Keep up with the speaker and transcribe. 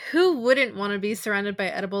who wouldn't want to be surrounded by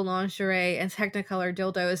edible lingerie and Technicolor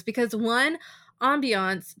dildos? Because one,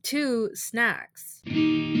 ambiance, two, snacks.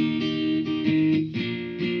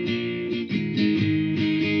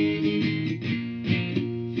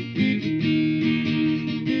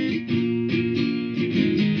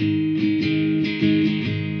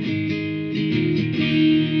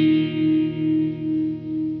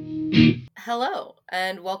 Hello,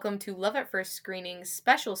 and welcome to Love at First Screening's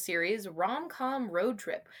special series, Rom-Com Road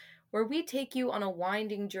Trip, where we take you on a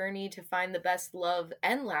winding journey to find the best love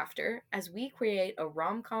and laughter as we create a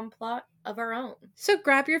rom-com plot of our own. So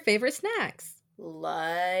grab your favorite snacks.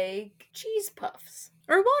 Like cheese puffs.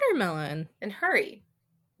 Or watermelon. And hurry,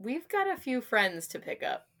 we've got a few friends to pick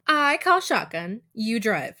up. I call shotgun, you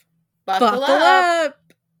drive. Buckle up!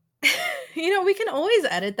 You know, we can always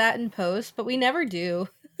edit that in post, but we never do.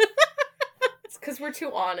 It's because we're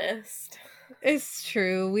too honest. It's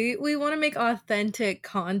true. We want to make authentic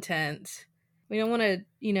content. We don't want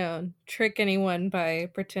to, trick anyone by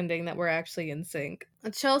pretending that we're actually in sync.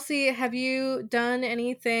 Chelsea, have you done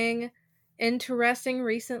anything interesting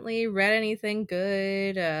recently? Read anything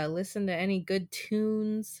good? Listened to any good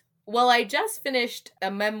tunes? Well, I just finished a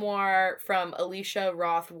memoir from Alicia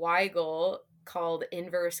Roth Weigel called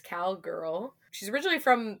Inverse Cowgirl. She's originally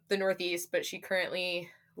from the Northeast, but she currently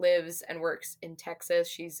lives and works in Texas.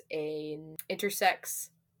 She's an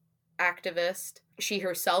intersex activist. She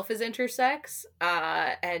herself is intersex,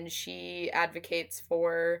 and she advocates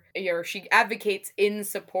in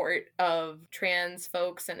support of trans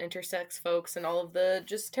folks and intersex folks and all of the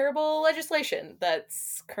just terrible legislation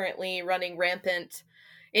that's currently running rampant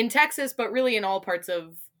in Texas, but really in all parts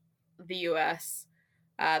of the U.S.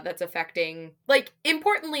 That's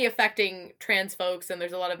importantly affecting trans folks, and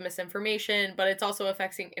there's a lot of misinformation, but it's also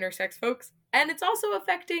affecting intersex folks, and it's also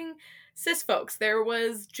affecting cis folks. There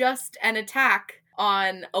was just an attack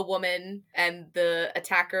on a woman, and the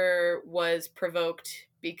attacker was provoked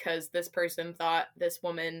because this person thought this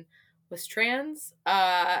woman was trans,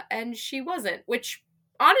 and she wasn't, which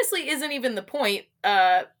honestly isn't even the point.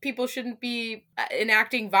 People shouldn't be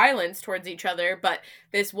enacting violence towards each other, but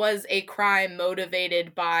this was a crime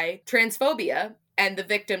motivated by transphobia, and the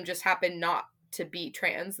victim just happened not to be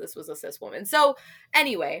trans. This was a cis woman. So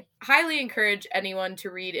anyway, highly encourage anyone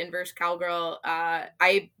to read Inverse Cowgirl.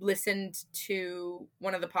 I listened to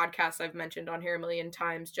one of the podcasts I've mentioned on here a million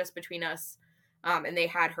times, Just Between Us, and they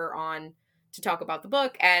had her on to talk about the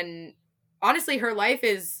book, and honestly, her life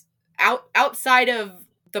is outside of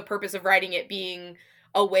the purpose of writing it being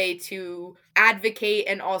a way to advocate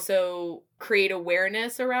and also create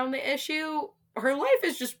awareness around the issue. Her life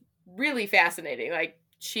is just really fascinating. Like,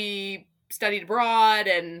 she studied abroad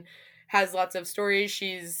and has lots of stories.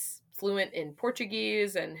 She's fluent in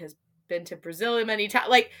Portuguese and has been to Brazil many times.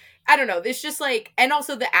 Like, I don't know. It's just like, and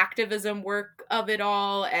also the activism work of it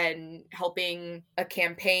all and helping a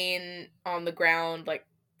campaign on the ground, like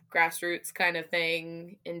grassroots kind of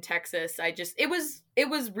thing in Texas. It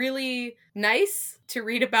was really nice to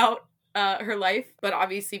read about her life, but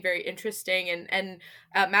obviously very interesting. And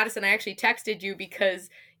Madison, I actually texted you because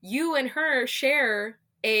you and her share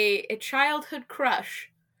a childhood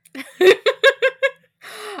crush.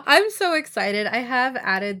 I'm so excited. I have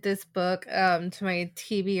added this book to my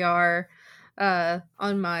TBR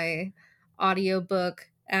on my audiobook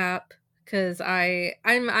app because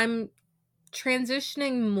I'm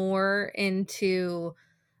transitioning more into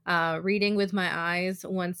reading with my eyes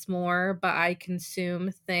once more, but I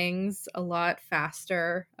consume things a lot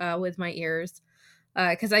faster with my ears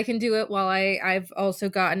because I can do it while I've also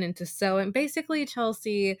gotten into sewing. Basically,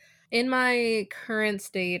 Chelsea, in my current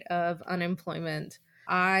state of unemployment,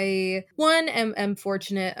 I am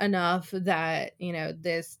fortunate enough that,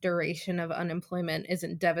 this duration of unemployment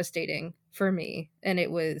isn't devastating for me, and it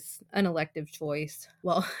was an elective choice.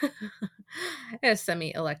 Well, a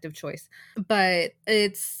semi-elective choice, but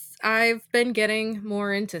I've been getting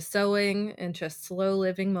more into sewing and just slow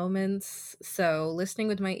living moments, so listening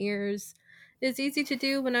with my ears is easy to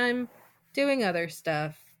do when I'm doing other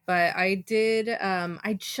stuff. But I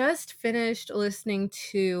just finished listening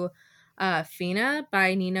to Fina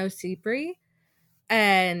by Nino Cipri,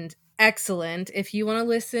 and excellent. If you want to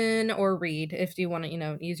listen or read, if you want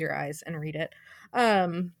to, use your eyes and read it.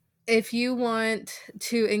 If you want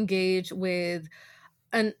to engage with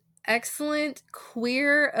an excellent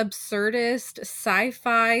queer absurdist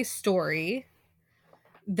sci-fi story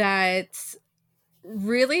that's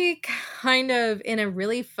really kind of in a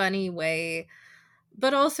really funny way,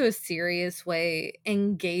 but also a serious way,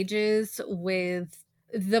 engages with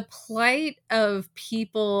the plight of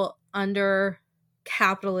people under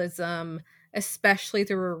capitalism, especially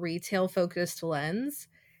through a retail focused lens,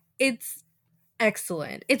 It's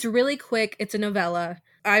excellent. It's really quick. It's a novella.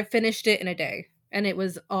 I finished it in a day, and it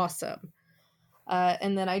was awesome.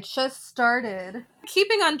 And then I just started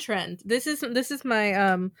keeping on trend. This is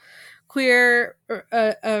my queer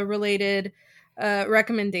related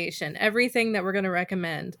recommendation. Everything that we're going to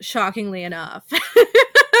recommend, shockingly enough,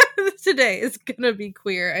 today is going to be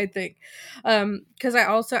queer, I think. Because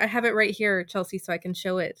I have it right here, Chelsea, so I can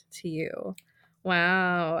show it to you.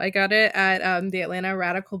 Wow. I got it at the Atlanta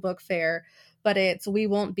Radical Book Fair, but it's We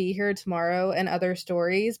Won't Be Here Tomorrow and Other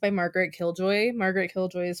Stories by Margaret Killjoy. Margaret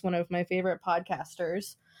Killjoy is one of my favorite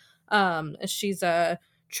podcasters. She's a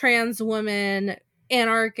trans woman,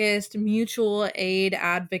 anarchist, mutual aid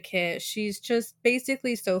advocate. She's just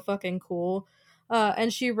basically so fucking cool.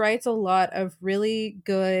 And she writes a lot of really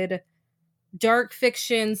good dark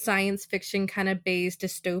fiction, science fiction kind of based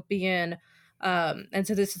dystopian. And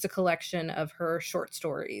so this is a collection of her short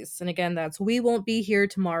stories. And again, that's We Won't Be Here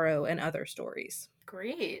Tomorrow and Other Stories.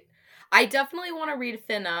 Great. I definitely want to read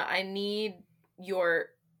Finna. I need your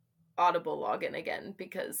Audible login again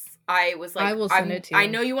because I was like, I will send it to you. I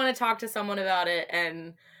know you want to talk to someone about it,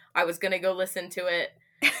 and I was going to go listen to it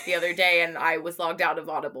the other day, and I was logged out of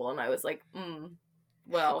Audible, and I was like,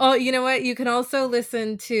 well. Oh, you know what? You can also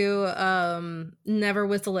listen to Never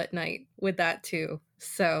Whistle at Night with that too.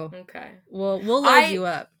 So okay, we'll load you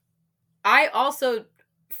up. I also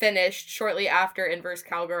finished shortly after Inverse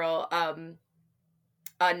Cowgirl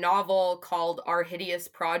a novel called Our Hideous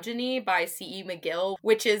Progeny by C.E. McGill,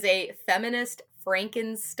 which is a feminist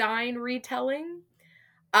Frankenstein retelling,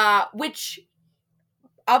 which,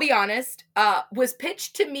 I'll be honest, was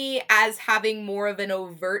pitched to me as having more of an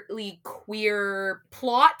overtly queer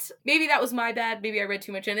plot. Maybe that was my bad. Maybe I read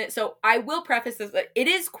too much in it. So I will preface this that it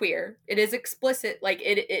is queer. It is explicit. Like,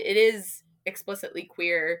 it is explicitly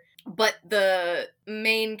queer. But the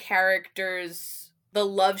main character's, the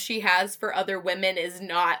love she has for other women is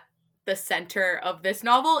not the center of this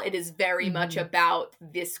novel. It is very much about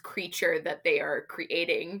this creature that they are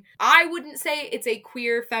creating. I wouldn't say it's a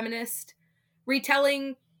queer feminist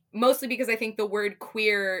retelling, mostly because I think the word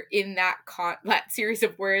queer in that series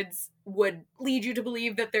of words would lead you to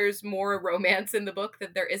believe that there's more romance in the book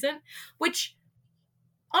than there isn't, which,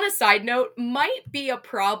 on a side note, might be a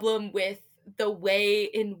problem with the way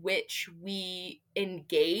in which we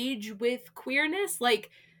engage with queerness. Like,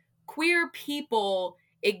 queer people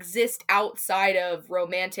exist outside of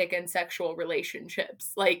romantic and sexual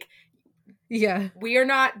relationships. Like, yeah, we are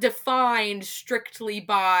not defined strictly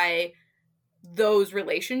by those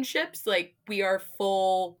relationships. Like, we are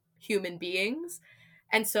full human beings.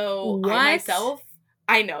 And so what? I myself,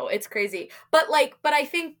 I know, it's crazy. But I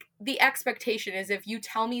think the expectation is if you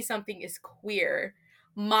tell me something is queer,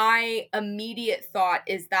 my immediate thought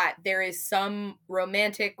is that there is some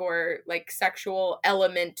romantic or like sexual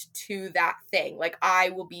element to that thing. Like, I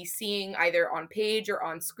will be seeing either on page or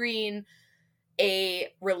on screen a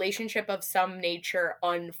relationship of some nature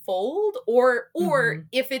unfold, or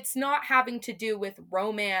if it's not having to do with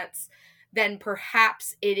romance, then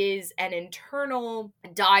perhaps it is an internal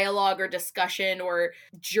dialogue or discussion or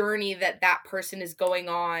journey that person is going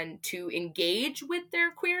on to engage with their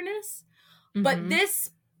queerness. But this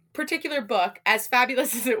particular book, as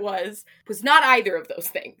fabulous as it was not either of those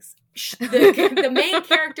things. The main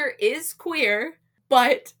character is queer,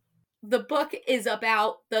 but the book is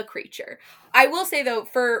about the creature. I will say, though,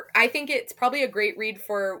 I think it's probably a great read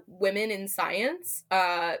for women in science,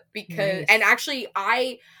 because, nice. And actually,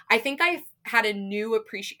 I think I've had a new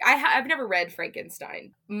appreciation. I've never read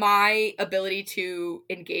Frankenstein. My ability to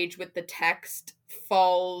engage with the text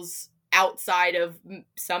falls outside of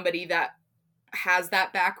somebody that has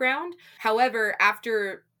that background. However,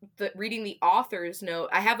 after reading the author's note,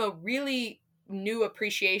 I have a really new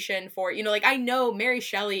appreciation for, like, I know Mary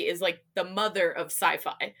Shelley is like the mother of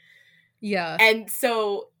sci-fi. Yeah. And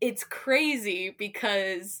so it's crazy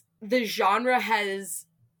because the genre has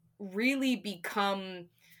really become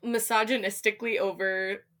misogynistically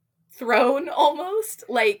overthrown almost.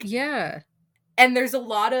 Like, yeah. And there's a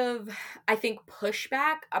lot of, I think,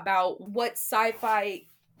 pushback about what sci-fi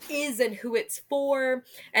is and who it's for.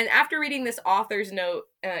 And after reading this author's note,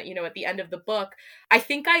 at the end of the book, I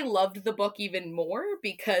think I loved the book even more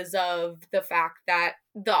because of the fact that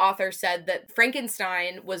the author said that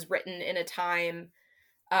Frankenstein was written in a time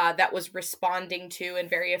that was responding to and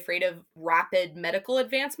very afraid of rapid medical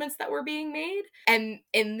advancements that were being made. And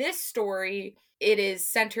in this story, it is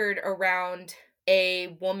centered around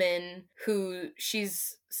a woman who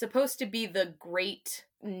she's supposed to be the great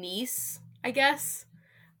niece, I guess,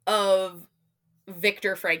 of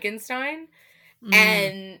Victor Frankenstein.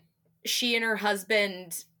 And she and her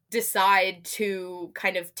husband decide to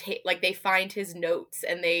kind of take, like, they find his notes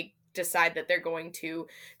and they decide that they're going to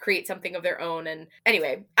create something of their own. And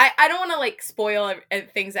anyway, I don't want to like spoil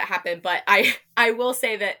things that happen, but I will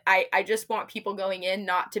say that I just want people going in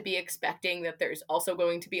not to be expecting that there's also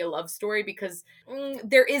going to be a love story, because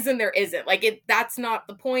there is and there isn't. Like, that's not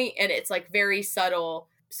the point, and it's like very subtle.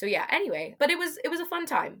 So yeah, anyway, but it was a fun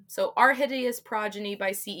time. So Our Hideous Progeny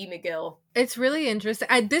by C.E. McGill. It's really interesting.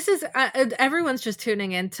 This is everyone's just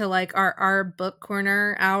tuning in to like our book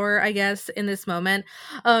corner hour, I guess, in this moment,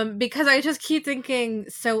 because I just keep thinking.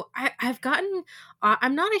 So I've gotten.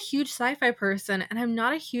 I'm not a huge sci-fi person, and I'm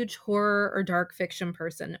not a huge horror or dark fiction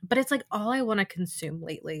person. But it's like all I want to consume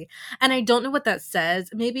lately, and I don't know what that says.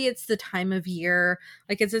 Maybe it's the time of year,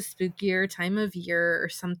 like it's a spookier time of year or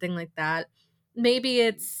something like that. Maybe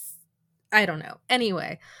it's, I don't know.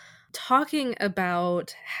 Anyway, talking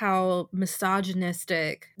about how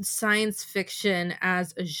misogynistic science fiction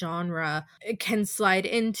as a genre can slide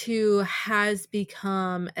into, has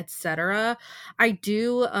become, etc. I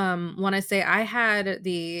do want to say I had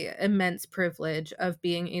the immense privilege of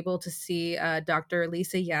being able to see Dr.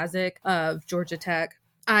 Lisa Yazik of Georgia Tech.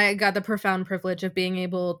 I got the profound privilege of being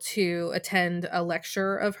able to attend a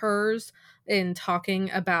lecture of hers in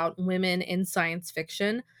talking about women in science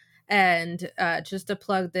fiction. And just to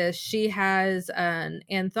plug this, she has an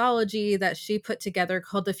anthology that she put together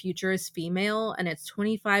called The Future is Female, and it's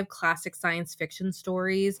 25 classic science fiction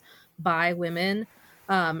stories by women,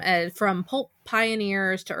 and from pulp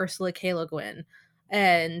pioneers to Ursula K. Le Guin.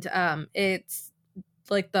 And it's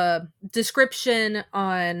like the description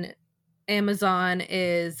on Amazon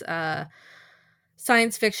is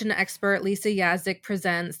science fiction expert Lisa Yazik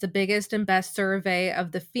presents the biggest and best survey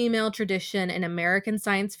of the female tradition in American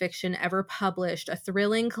science fiction ever published, a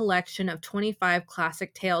thrilling collection of 25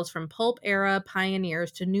 classic tales from pulp era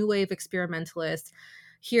pioneers to new wave experimentalists.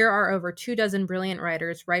 Here are over 24 brilliant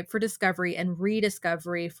writers ripe for discovery and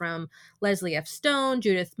rediscovery, from Leslie F. Stone,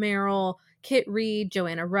 Judith Merrill, Kit Reed,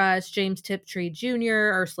 Joanna Russ, James Tiptree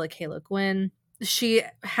Jr., Ursula K. Le Guin. She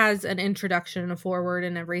has an introduction and a foreword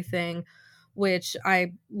and everything, which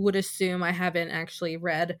I would assume, I haven't actually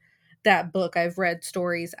read that book. I've read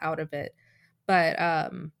stories out of it,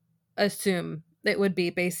 but assume it would be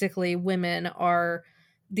basically women are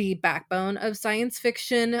the backbone of science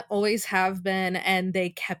fiction, always have been, and they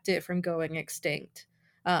kept it from going extinct,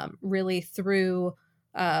 really through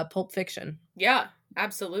Pulp Fiction. Yeah,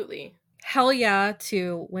 absolutely. Hell yeah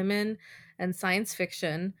to women and science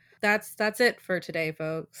fiction. That's it for today,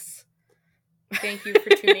 folks. Thank you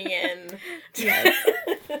for tuning in. Yes.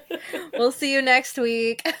 We'll see you next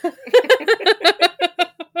week.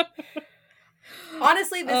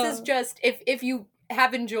 Honestly, this is just, if you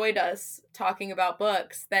have enjoyed us talking about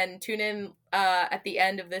books, then tune in at the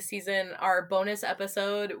end of this season, our bonus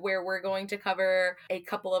episode, where we're going to cover a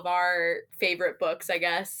couple of our favorite books, I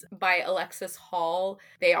guess, by Alexis Hall.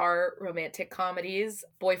 They are romantic comedies,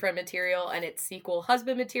 Boyfriend Material and its sequel,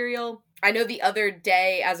 Husband Material. I know the other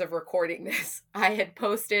day, as of recording this, I had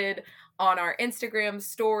posted on our Instagram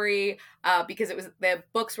story, because it was, the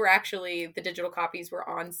books were actually, the digital copies were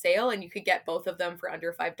on sale and you could get both of them for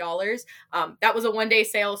under $5. That was a one-day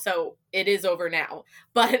sale, so it is over now.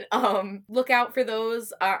 But look out for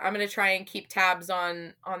those. I'm going to try and keep tabs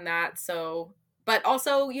on that. So, but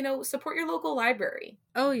also, you know, support your local library.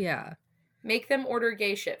 Oh, yeah. Make them order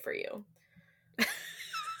gay shit for you.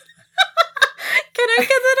 Can I get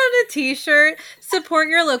that on a t-shirt? Support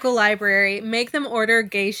your local library. Make them order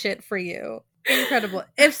gay shit for you. Incredible.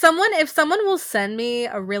 If someone will send me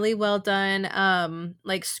a really well done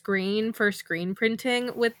like screen for screen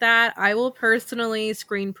printing with that, I will personally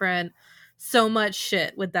screen print so much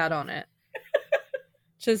shit with that on it.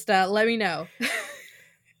 Just let me know.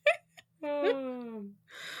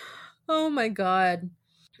 Oh my god.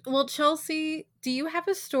 Well, Chelsea, do you have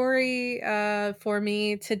a story for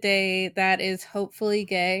me today that is hopefully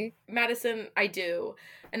gay? Madison, I do.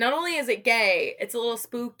 And not only is it gay, it's a little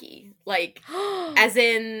spooky. Like, as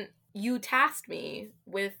in, you tasked me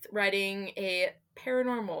with writing a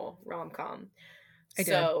paranormal rom-com.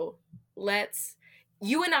 So,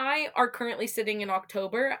 you and I are currently sitting in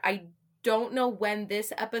October. I don't know when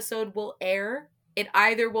this episode will air. It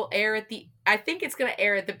either will air I think it's going to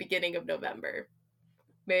air at the beginning of November.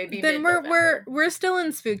 Maybe then we're still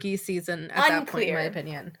in spooky season at that point, in my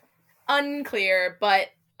opinion. Unclear, but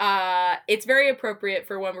it's very appropriate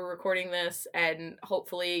for when we're recording this, and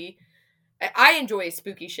hopefully, I enjoy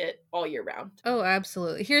spooky shit all year round. Oh,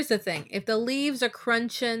 absolutely. Here's the thing: if the leaves are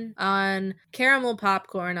crunching on caramel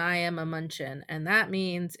popcorn, I am a munchin', and that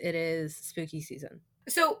means it is spooky season.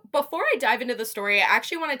 So before I dive into the story, I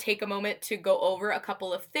actually want to take a moment to go over a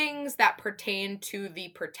couple of things that pertain to the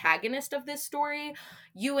protagonist of this story.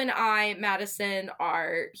 You and I, Madison,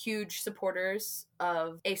 are huge supporters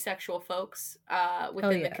of asexual folks Hell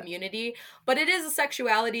within the yeah. community, but it is a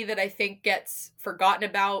sexuality that I think gets forgotten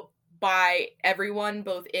about by everyone,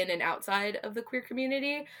 both in and outside of the queer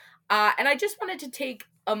community. And I just wanted to take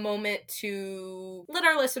a moment to let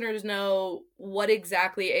our listeners know what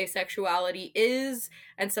exactly asexuality is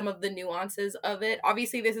and some of the nuances of it.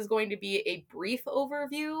 Obviously, this is going to be a brief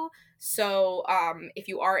overview. So, if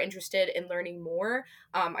you are interested in learning more,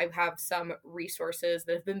 I have some resources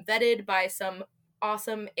that have been vetted by some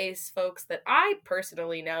awesome ace folks that I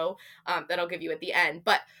personally know that I'll give you at the end.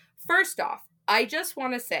 But first off, I just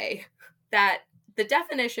want to say that the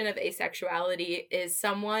definition of asexuality is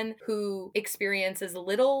someone who experiences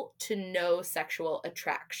little to no sexual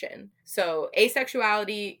attraction. So,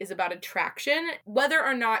 asexuality is about attraction. Whether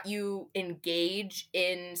or not you engage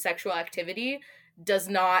in sexual activity does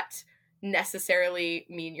not necessarily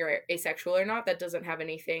mean you're asexual or not. That doesn't have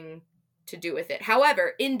anything to do with it.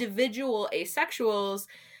 However, individual asexuals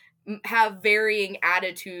have varying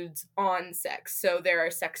attitudes on sex. So, there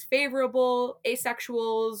are sex favorable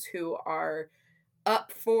asexuals who are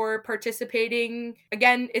up for participating.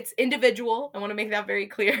 Again, it's individual. I want to make that very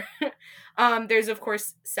clear. There's, of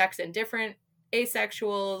course, sex indifferent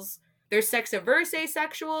asexuals. There's sex averse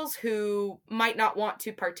asexuals who might not want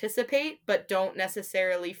to participate, but don't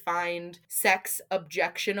necessarily find sex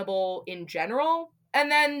objectionable in general.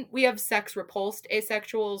 And then we have sex repulsed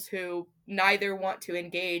asexuals who neither want to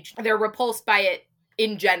engage. They're repulsed by it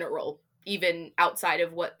in general, even outside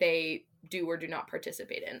of what they do or do not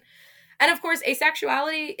participate in. And of course,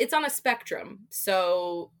 asexuality, it's on a spectrum.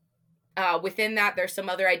 So within that, there's some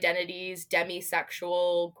other identities,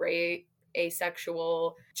 demisexual, gray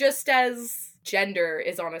asexual, just as gender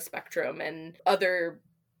is on a spectrum and other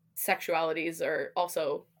sexualities are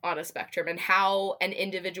also on a spectrum, and how an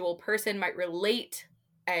individual person might relate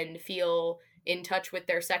and feel in touch with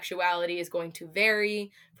their sexuality is going to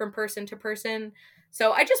vary from person to person.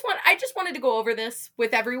 So I just wanted to go over this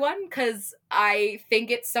with everyone because I think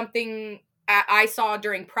it's something I saw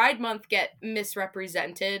during Pride Month get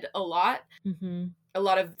misrepresented a lot. Mm-hmm. A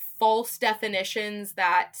lot of false definitions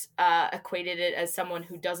that equated it as someone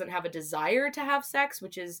who doesn't have a desire to have sex,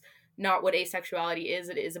 which is not what asexuality is.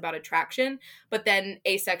 It is about attraction. But then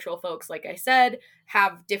asexual folks, like I said,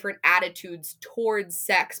 have different attitudes towards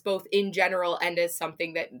sex, both in general and as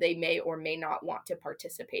something that they may or may not want to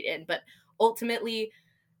participate in. But ultimately,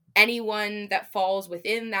 anyone that falls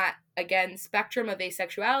within that, again, spectrum of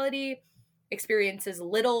asexuality experiences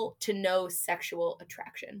little to no sexual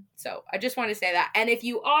attraction. So I just want to say that. And if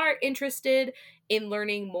you are interested in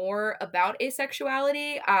learning more about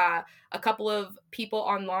asexuality, a couple of people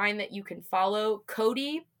online that you can follow,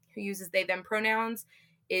 Cody, who uses they, them pronouns,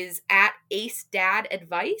 is at Ace Dad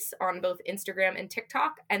Advice on both Instagram and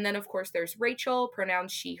TikTok. And then, of course, there's Rachel,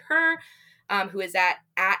 pronouns she, her, who is at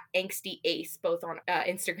Angsty Ace, both on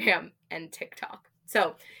Instagram and TikTok.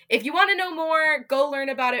 So if you want to know more, go learn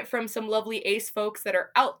about it from some lovely ace folks that are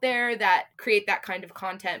out there that create that kind of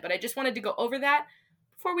content. But I just wanted to go over that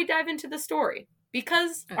before we dive into the story,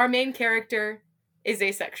 because our main character is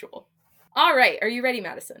asexual. All right, are you ready,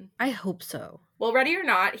 Madison? I hope so. Well, ready or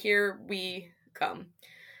not, here we come.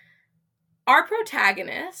 Our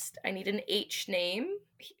protagonist, I need an H name,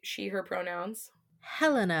 she, her pronouns.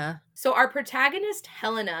 Helena. So our protagonist,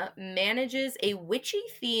 Helena, manages a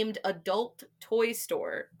witchy-themed adult toy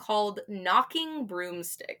store called Knocking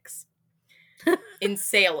Broomsticks in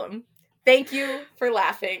Salem. Thank you for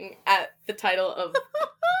laughing at the title of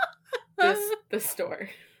the store.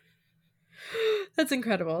 That's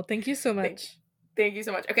incredible. Thank you so much. Thank you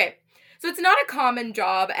so much. Okay, so it's not a common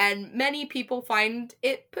job, and many people find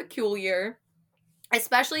it peculiar,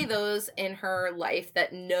 especially those in her life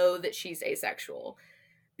that know that she's asexual.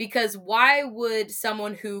 Because why would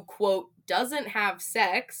someone who, quote, doesn't have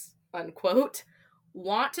sex, unquote,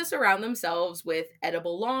 want to surround themselves with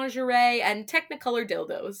edible lingerie and Technicolor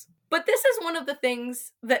dildos? But this is one of the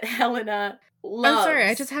things that Helena loves. I'm sorry,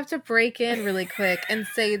 I just have to break in really quick and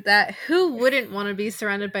say that who wouldn't want to be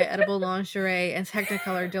surrounded by edible lingerie and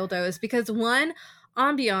Technicolor dildos? Because one,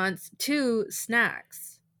 ambiance, two, snacks.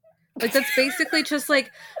 Like, that's basically just like,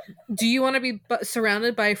 do you want to be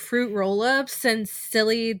surrounded by fruit roll-ups and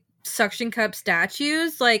silly suction cup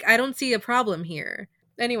statues? Like, I don't see a problem here.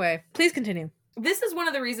 Anyway, please continue. This is one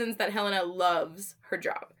of the reasons that Helena loves her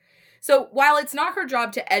job. So while it's not her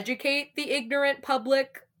job to educate the ignorant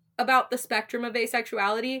public about the spectrum of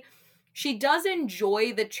asexuality, She does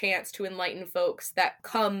enjoy the chance to enlighten folks that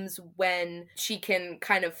comes when she can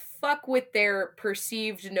kind of fuck with their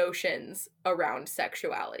perceived notions around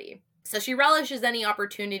sexuality. So she relishes any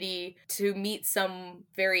opportunity to meet some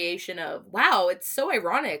variation of, wow, it's so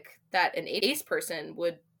ironic that an ace person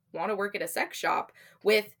would want to work at a sex shop,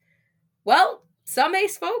 with, well, some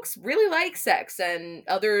ace folks really like sex and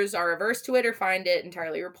others are averse to it or find it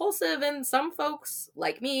entirely repulsive, and some folks,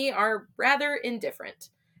 like me, are rather indifferent.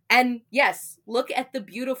 And yes, look at the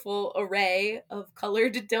beautiful array of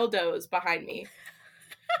colored dildos behind me.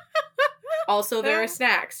 Also, there are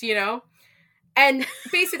snacks, you know? And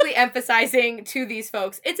basically emphasizing to these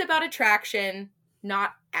folks, it's about attraction,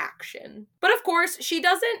 not action. But of course, she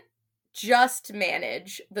doesn't just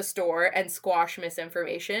manage the store and squash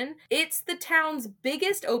misinformation. It's the town's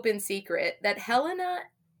biggest open secret that Helena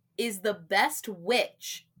is the best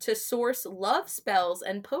witch to source love spells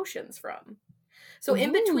and potions from. So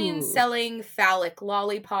in between selling phallic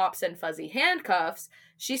lollipops and fuzzy handcuffs,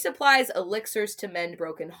 she supplies elixirs to mend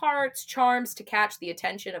broken hearts, charms to catch the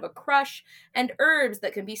attention of a crush, and herbs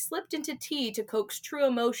that can be slipped into tea to coax true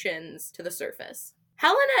emotions to the surface.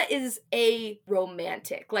 Helena is a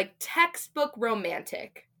romantic, like textbook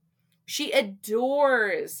romantic. She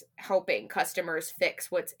adores helping customers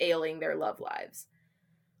fix what's ailing their love lives.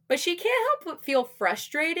 But she can't help but feel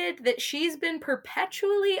frustrated that she's been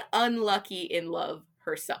perpetually unlucky in love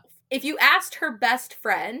herself. If you asked her best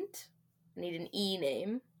friend, I need an E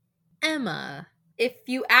name, Emma. If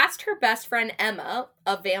you asked her best friend Emma,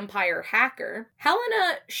 a vampire hacker,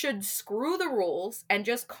 Helena should screw the rules and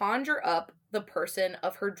just conjure up the person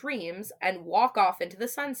of her dreams and walk off into the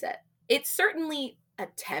sunset. It's certainly a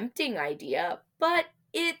tempting idea, but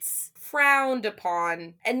it's frowned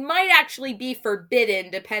upon and might actually be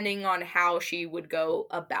forbidden depending on how she would go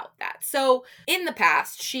about that. So in the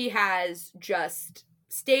past, she has just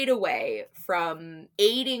stayed away from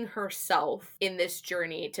aiding herself in this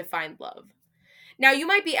journey to find love. Now, you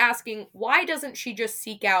might be asking, why doesn't she just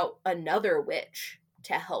seek out another witch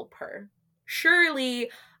to help her?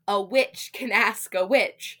 Surely a witch can ask a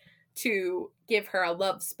witch to give her a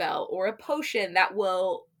love spell or a potion that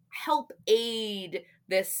will help aid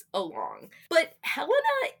this along. But Helena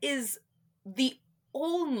is the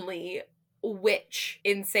only witch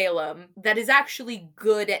in Salem that is actually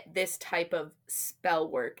good at this type of spell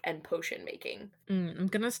work and potion making. I'm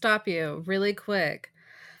gonna stop you really quick.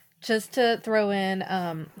 Just to throw in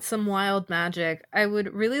some wild magic, I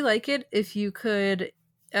would really like it if you could,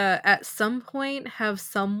 at some point, have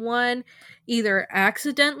someone either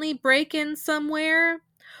accidentally break in somewhere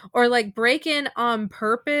or like break in on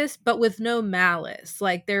purpose, but with no malice.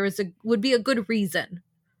 Like would be a good reason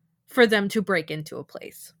for them to break into a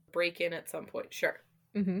place. Break in at some point, sure.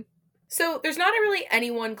 Mm-hmm. So there's not really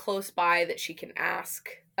anyone close by that she can ask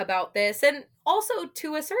about this. And also,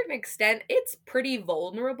 to a certain extent, it's pretty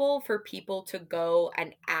vulnerable for people to go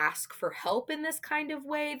and ask for help in this kind of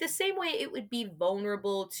way. The same way it would be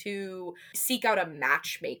vulnerable to seek out a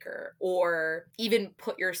matchmaker or even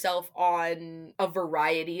put yourself on a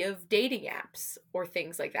variety of dating apps or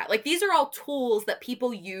things like that. Like, these are all tools that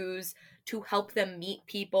people use to help them meet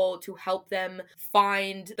people, to help them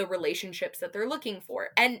find the relationships that they're looking for.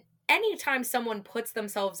 And anytime someone puts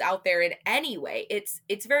themselves out there in any way, it's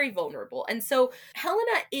very vulnerable. And so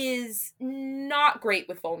Helena is not great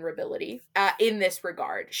with vulnerability in this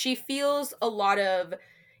regard. She feels a lot of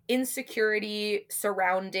insecurity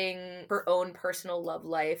surrounding her own personal love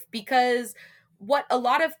life because what a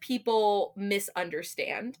lot of people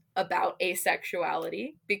misunderstand about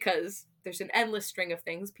asexuality, because there's an endless string of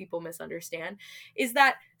things people misunderstand, is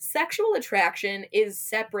that sexual attraction is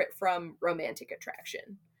separate from romantic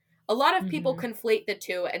attraction. A lot of people conflate the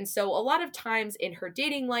two, and so a lot of times in her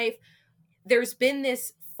dating life, there's been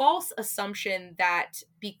this false assumption that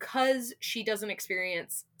because she doesn't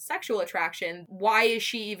experience sexual attraction, why is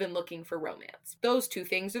she even looking for romance? Those two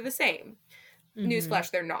things are the same. Newsflash,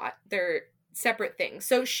 they're not. They're separate things.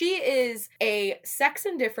 So she is a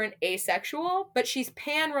sex-indifferent asexual, but she's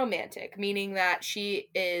pan-romantic, meaning that she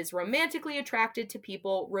is romantically attracted to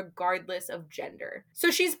people regardless of gender. So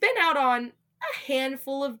she's been out on a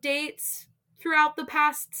handful of dates throughout the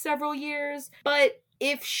past several years, but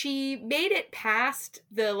if she made it past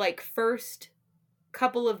the first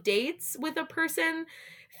couple of dates with a person,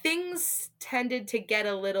 things tended to get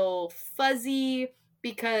a little fuzzy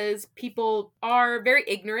because people are very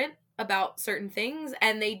ignorant about certain things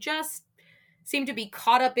and they just seem to be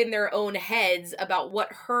caught up in their own heads about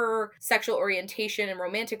what her sexual orientation and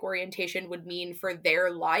romantic orientation would mean for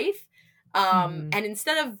their life. And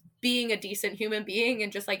instead of being a decent human being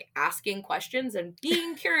and just like asking questions and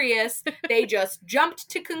being curious, they just jumped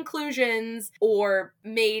to conclusions or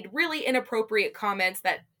made really inappropriate comments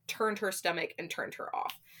that turned her stomach and turned her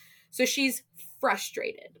off. So she's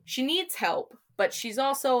frustrated. She needs help, but she's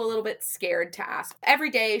also a little bit scared to ask. Every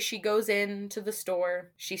day she goes into the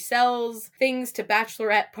store, she sells things to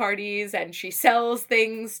bachelorette parties, and she sells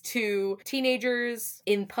things to teenagers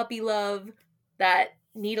in puppy love that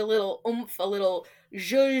need a little oomph, a little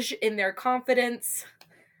zhuzh in their confidence,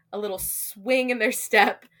 a little swing in their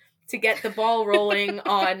step to get the ball rolling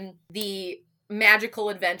on the magical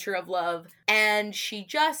adventure of love. And she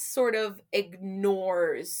just sort of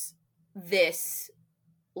ignores this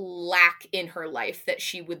lack in her life that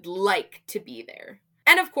she would like to be there.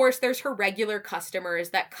 And of course, there's her regular customers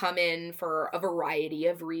that come in for a variety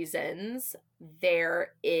of reasons.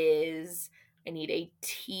 There is, I need a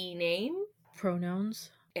T name.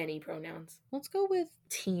 Pronouns? Any pronouns. Let's go with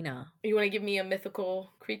Tina. You want to give me a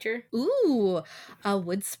mythical creature? Ooh, a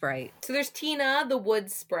wood sprite. So there's Tina, the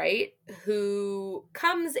wood sprite, who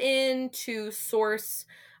comes in to source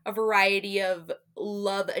a variety of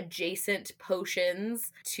love-adjacent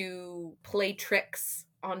potions to play tricks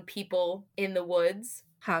on people in the woods.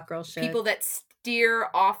 Hot girl shit. People that steer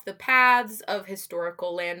off the paths of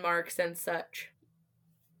historical landmarks and such.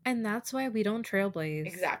 And that's why we don't trailblaze.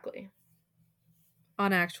 Exactly.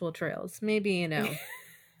 On actual trails. Maybe, you know,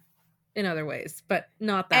 in other ways, but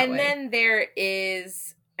not that way. And then there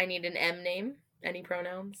is, I need an M name. Any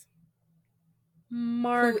pronouns?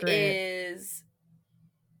 Margaret. Who is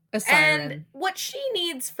a siren. And what she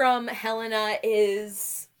needs from Helena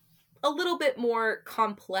is a little bit more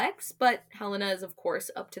complex, but Helena is, of course,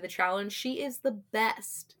 up to the challenge. She is the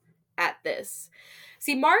best at this.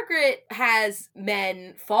 See, Margaret has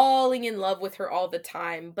men falling in love with her all the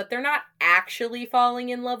time, but they're not actually falling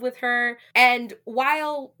in love with her. And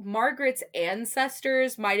while Margaret's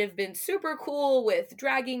ancestors might have been super cool with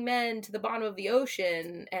dragging men to the bottom of the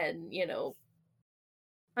ocean and, you know,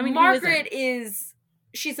 I mean, Margaret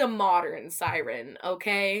she's a modern siren,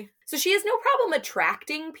 okay? So she has no problem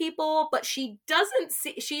attracting people, but she doesn't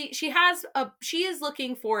see, she is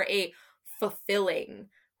looking for a fulfilling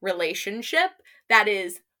relationship that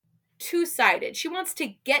is two-sided. She wants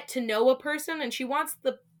to get to know a person, and she wants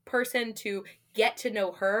the person to get to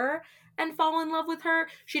know her and fall in love with her.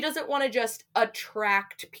 She doesn't want to just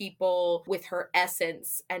attract people with her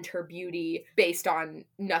essence and her beauty based on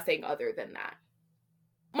nothing other than that.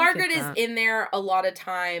 Margaret is in there a lot of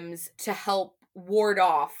times to help ward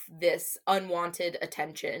off this unwanted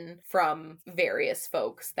attention from various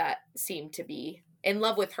folks that seem to be in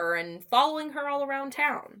love with her and following her all around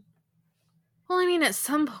town. Well, I mean, at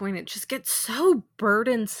some point it just gets so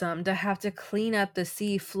burdensome to have to clean up the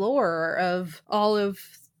sea floor of all of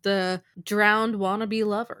the drowned wannabe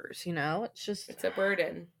lovers, you know? It's a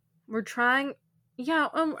burden. We're trying... Yeah,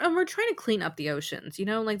 and we're trying to clean up the oceans, you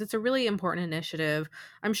know? Like, that's a really important initiative.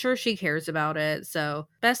 I'm sure she cares about it, so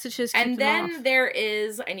best to just keep them off. There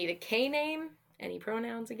is, I need a K name. Any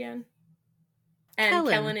pronouns again? And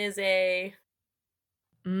Kellen is a...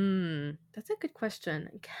 That's a good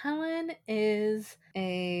question. Kellen is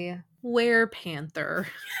a werepanther.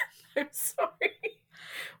 I'm sorry.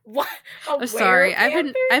 What? I'm sorry.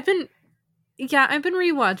 I've been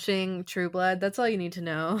rewatching True Blood. That's all you need to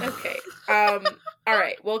know. Okay. All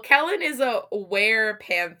right. Well, Kellen is a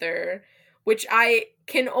werepanther, which I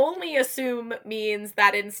can only assume means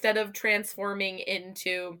that instead of transforming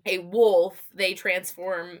into a wolf, they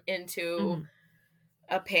transform into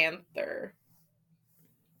a panther.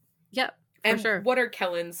 Yep, and sure. What are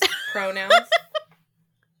Kellen's pronouns?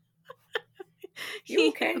 You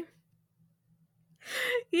okay?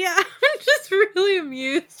 Yeah, I'm just really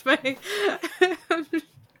amused by...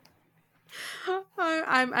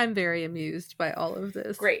 I'm very amused by all of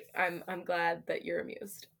this. Great. I'm glad that you're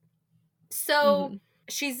amused. So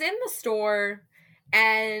she's in the store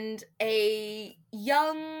and a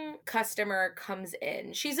young customer comes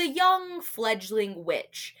in. She's a young fledgling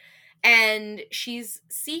witch, and she's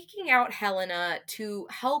seeking out Helena to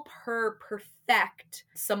help her perfect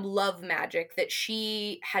some love magic that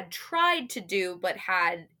she had tried to do but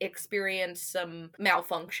had experienced some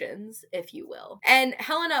malfunctions, if you will. And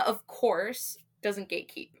Helena, of course, doesn't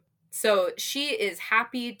gatekeep. So she is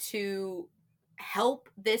happy to help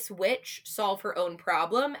this witch solve her own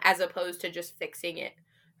problem as opposed to just fixing it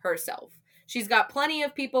herself. She's got plenty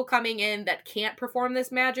of people coming in that can't perform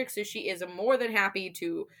this magic, so she is more than happy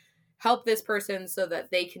to help this person so that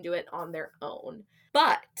they can do it on their own.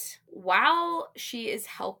 But while she is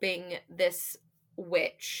helping this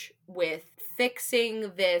witch with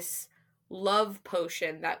fixing this love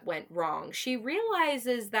potion that went wrong, she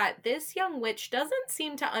realizes that this young witch doesn't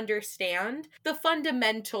seem to understand the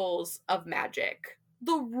fundamentals of magic,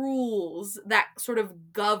 the rules that sort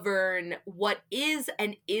of govern what is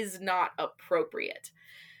and is not appropriate.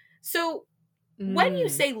 So when you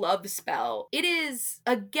Mm. say love spell, it is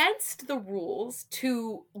against the rules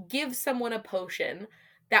to give someone a potion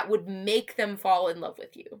that would make them fall in love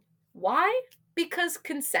with you. Why? Because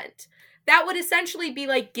consent. That would essentially be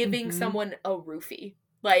like giving Mhm. someone a roofie,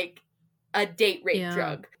 like a date rape Yeah.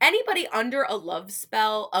 drug. Anybody under a love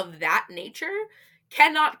spell of that nature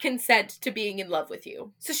cannot consent to being in love with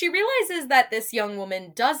you. So she realizes that this young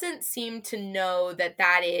woman doesn't seem to know that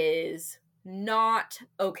that is not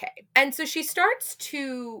okay. And so she starts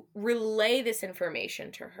to relay this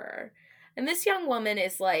information to her. And this young woman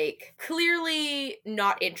is like clearly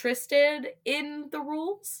not interested in the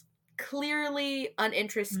rules, clearly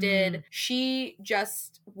uninterested. Mm. She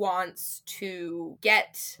just wants to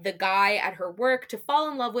get the guy at her work to fall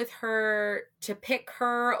in love with her, to pick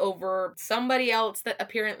her over somebody else that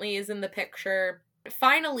apparently is in the picture.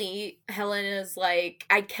 Finally, Helena's like,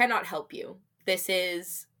 I cannot help you. This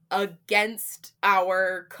is against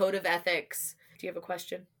our code of ethics. Do you have a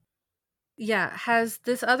question? Yeah, has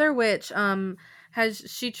this other witch has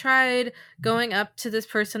she tried going up to this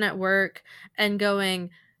person at work and going,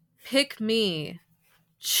 "Pick me.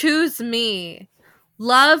 Choose me.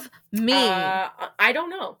 Love me." I don't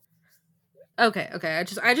know. Okay, okay.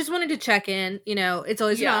 I just wanted to check in, it's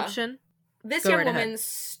always an Yeah. option. This Go young right ahead. woman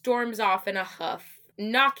storms off in a huff,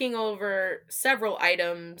 knocking over several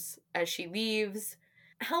items as she leaves.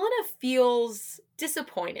 Helena feels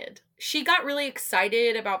disappointed. She got really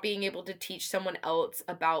excited about being able to teach someone else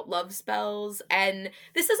about love spells, and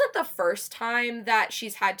this isn't the first time that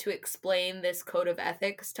she's had to explain this code of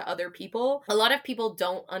ethics to other people. A lot of people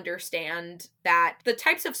don't understand that the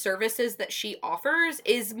types of services that she offers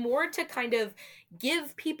is more to kind of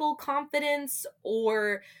give people confidence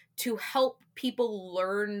or to help people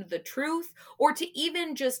learn the truth, or to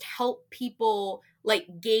even just help people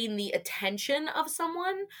like gain the attention of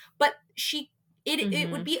someone. But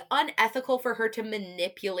it would Mhm. be unethical for her to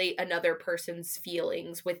manipulate another person's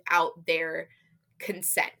feelings without their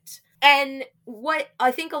consent. And what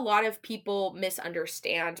I think a lot of people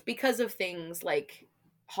misunderstand because of things like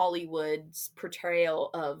Hollywood's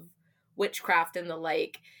portrayal of witchcraft and the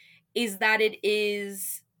like is that it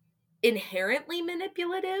is inherently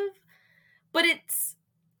manipulative, but it's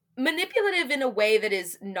manipulative in a way that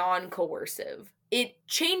is non-coercive. It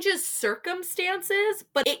changes circumstances,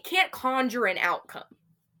 but it can't conjure an outcome.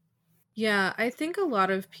 Yeah, I think a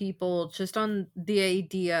lot of people, just on the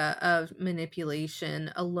idea of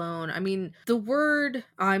manipulation alone, I mean, the word,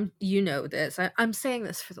 I'm saying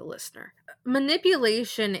this for the listener.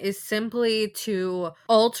 Manipulation is simply to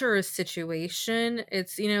alter a situation.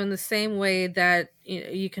 It's, in the same way that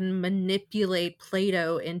you can manipulate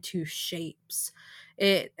Play-Doh into shapes.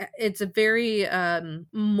 It's a very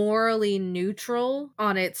morally neutral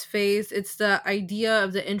on its face. It's the idea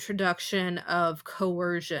of the introduction of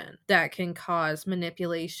coercion that can cause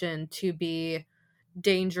manipulation to be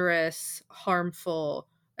dangerous, harmful,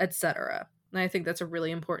 etc. And I think that's a really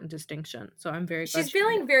important distinction. So I'm very She's glad she made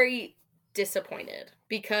feeling it. very disappointed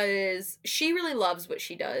because she really loves what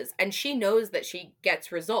she does and she knows that she gets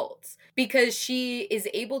results because she is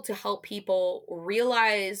able to help people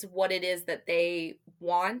realize what it is that they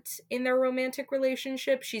want in their romantic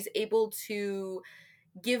relationship. She's able to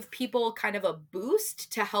give people kind of a boost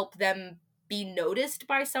to help them be noticed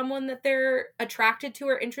by someone that they're attracted to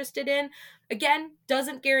or interested in. Again,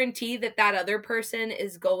 doesn't guarantee that that other person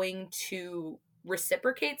is going to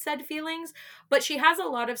reciprocate said feelings, but she has a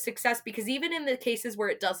lot of success because even in the cases where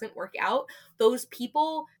it doesn't work out, those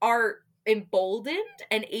people are emboldened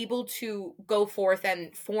and able to go forth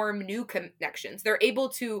and form new connections. They're able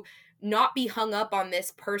to not be hung up on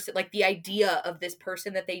this person, like the idea of this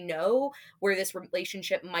person that they know where this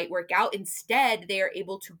relationship might work out. Instead, they are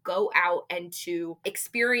able to go out and to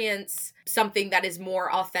experience something that is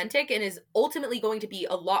more authentic and is ultimately going to be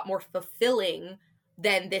a lot more fulfilling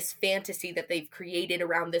than this fantasy that they've created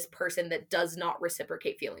around this person that does not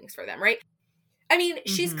reciprocate feelings for them, right? I mean,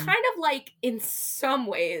 she's Mhm. kind of like, in some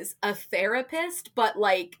ways, a therapist, but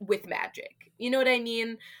like with magic. You know what I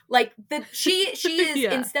mean? Like she is,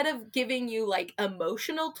 Yeah. instead of giving you like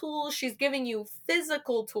emotional tools, she's giving you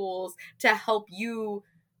physical tools to help you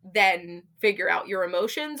then figure out your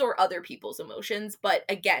emotions or other people's emotions. But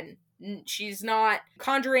again, she's not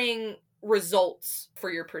conjuring results for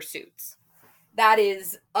your pursuits. That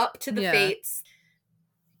is up to the Yeah. fates.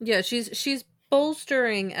 Yeah, she's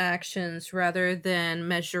bolstering actions rather than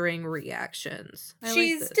measuring reactions. I like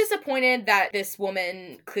She's this. disappointed that this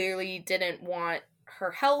woman clearly didn't want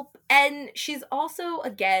her help, and she's also,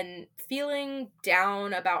 again, feeling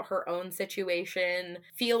down about her own situation,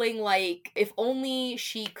 feeling like if only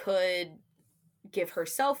she could give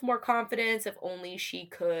herself more confidence, if only she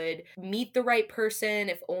could meet the right person,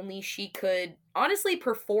 if only she could honestly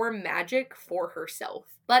perform magic for herself.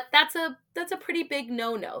 But that's a pretty big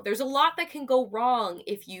no-no. There's a lot that can go wrong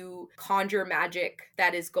if you conjure magic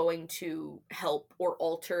that is going to help or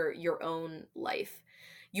alter your own life.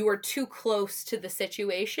 You are too close to the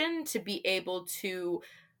situation to be able to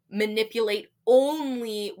manipulate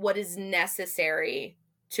only what is necessary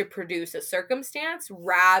to produce a circumstance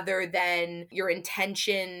rather than your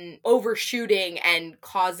intention overshooting and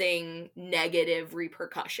causing negative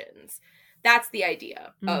repercussions. That's the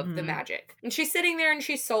idea of the magic. And she's sitting there and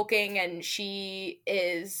she's sulking and she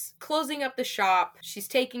is closing up the shop. She's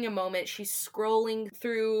taking a moment. She's scrolling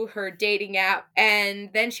through her dating app and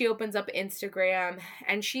then she opens up Instagram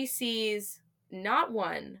and she sees not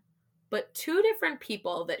one, but two different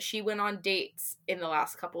people that she went on dates in the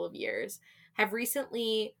last couple of years have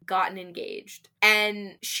recently gotten engaged.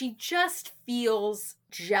 And she just feels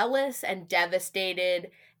jealous and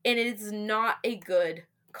devastated, and it is not a good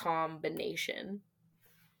combination.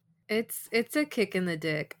 It's a kick in the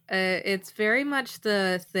dick. It's very much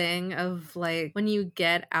the thing of like when you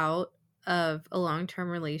get out of a long-term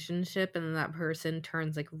relationship and then that person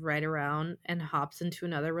turns like right around and hops into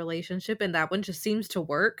another relationship and that one just seems to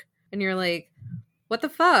work and you're like, what the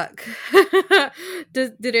fuck?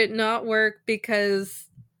 Did it not work because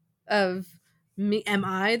of me? Am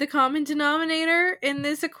I the common denominator in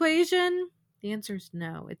this equation? The answer is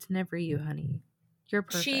no. It's never you, honey. You're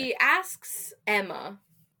perfect. She asks Emma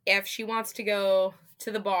if she wants to go to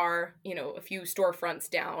the bar, a few storefronts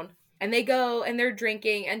down. And they go and they're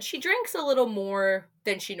drinking, and she drinks a little more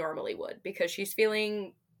than she normally would because she's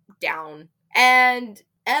feeling down. And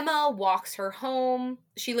Emma walks her home.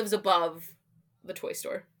 She lives above the toy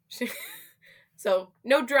store. So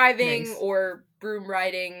no driving Nice. or broom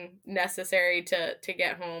riding necessary to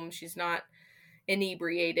get home. She's not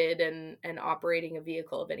inebriated and operating a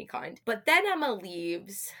vehicle of any kind. But then Emma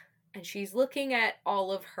leaves and she's looking at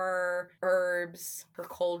all of her herbs, her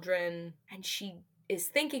cauldron, and she is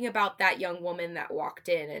thinking about that young woman that walked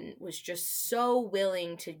in and was just so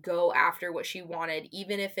willing to go after what she wanted,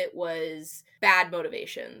 even if it was bad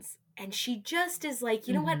motivations. And she just is like,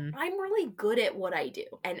 you know what? I'm really good at what I do.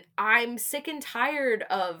 And I'm sick and tired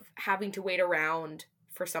of having to wait around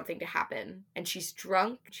for something to happen. And she's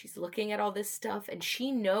drunk. She's looking at all this stuff. And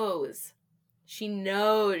she knows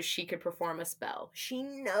she could perform a spell. She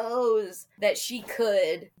knows that she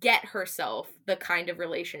could get herself the kind of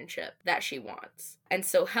relationship that she wants. And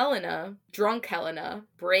so Helena, drunk Helena,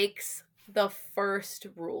 breaks the first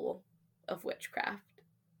rule of witchcraft.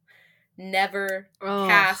 Never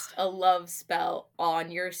cast a love spell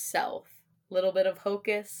on yourself. Little bit of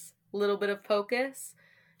hocus, little bit of pocus.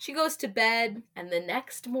 She goes to bed, and the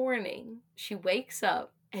next morning, she wakes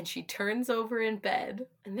up, and she turns over in bed,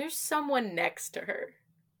 and there's someone next to her.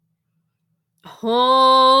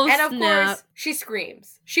 Oh, and of snap. course, she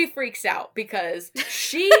screams. She freaks out because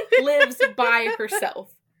she lives by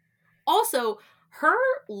herself. Also, her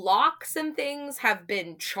locks and things have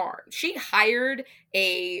been charmed. She hired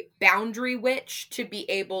a boundary witch to be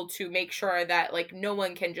able to make sure that, like, no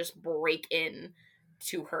one can just break in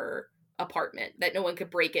to her apartment, that no one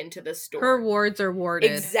could break into the store. Her wards are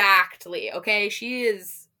warded. Exactly, okay? She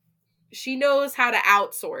knows how to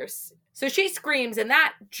outsource. So she screams, and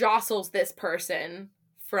that jostles this person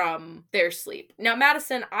from their sleep. Now,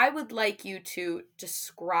 Madison, I would like you to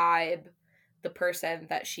describe the person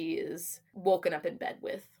that she is woken up in bed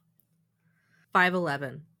with.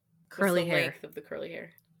 5'11", curly hair. Length of the curly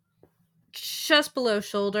hair. Just below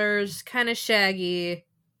shoulders, kind of shaggy.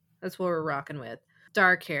 That's what we're rocking with.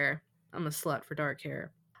 Dark hair. I'm a slut for dark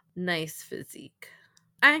hair. Nice physique.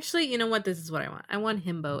 Actually, you know what? This is what I want. I want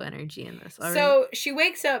himbo energy in this. So she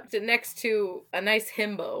wakes up next to a nice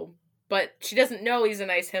himbo, but she doesn't know he's a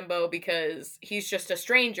nice himbo because he's just a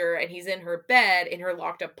stranger and he's in her bed in her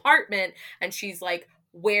locked apartment, and she's like,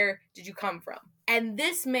 where did you come from? And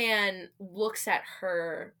this man looks at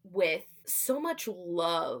her with so much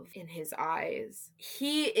love in his eyes.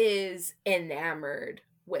 He is enamored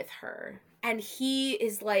with her. And he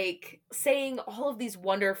is like saying all of these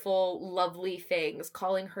wonderful, lovely things,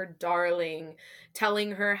 calling her darling,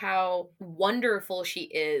 telling her how wonderful she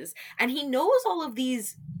is. And he knows all of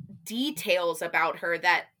these details about her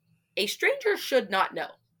that a stranger should not know.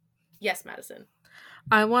 Yes, Madison.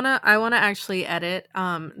 I wanna actually edit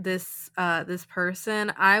this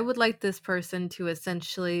person. I would like this person to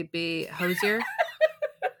essentially be Hozier.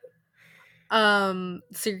 So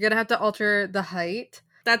you're gonna have to alter the height.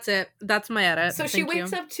 That's it. That's my edit. So she Thank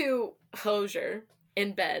wakes you. up to Hosier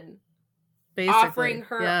in bed, offering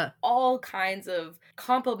Basically. her Yeah. all kinds of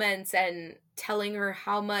compliments and telling her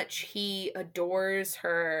how much he adores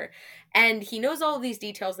her. And he knows all of these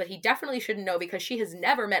details that he definitely shouldn't know because she has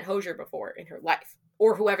never met Hosier before in her life,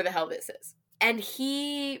 or whoever the hell this is. And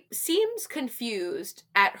he seems confused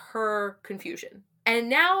at her confusion. And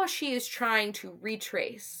now she is trying to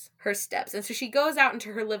retrace her steps. And so she goes out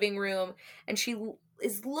into her living room and she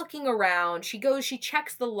is looking around. She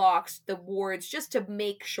checks the locks, the wards, just to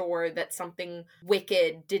make sure that something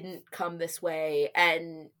wicked didn't come this way.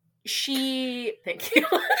 And thank you.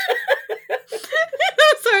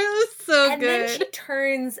 Sorry, that was so And good. then she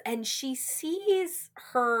turns and she sees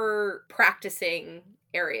her practicing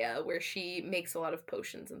area where she makes a lot of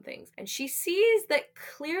potions and things. And she sees that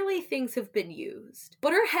clearly things have been used.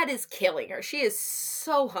 But her head is killing her. She is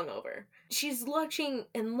so hungover. She's looking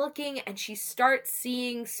and she starts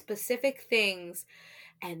seeing specific things.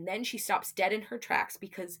 And then she stops dead in her tracks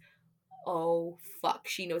because, oh fuck,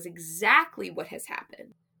 she knows exactly what has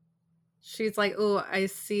happened. She's like, "Oh, I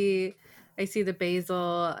see the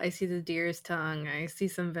basil. I see the deer's tongue. I see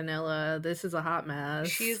some vanilla. This is a hot mess."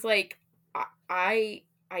 She's like, I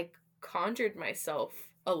conjured myself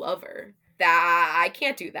a lover. That I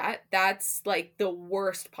can't do that. That's like the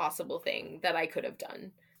worst possible thing that I could have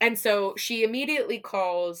done. And so she immediately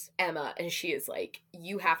calls Emma and she is like,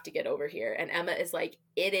 you have to get over here. And Emma is like,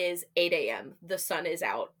 it is 8 a.m. The sun is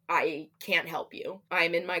out. I can't help you.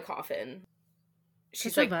 I'm in my coffin.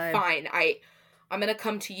 She's like, fine, I'm gonna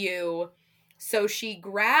come to you. So she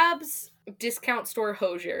grabs discount store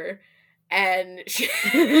Hozier and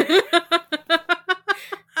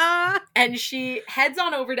and she heads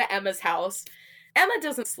on over to Emma's house. Emma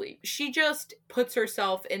doesn't sleep. She just puts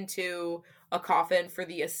herself into a coffin for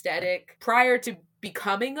the aesthetic. Prior to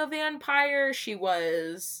becoming a vampire, she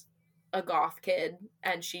was a goth kid,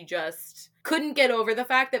 and she just couldn't get over the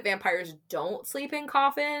fact that vampires don't sleep in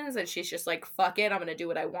coffins, and she's just like, fuck it, I'm gonna do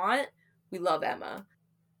what I want. We love Emma.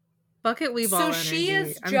 Bucket weeball so energy. She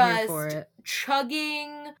is I'm just here for it.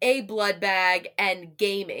 chugging a blood bag and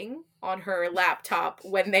gaming on her laptop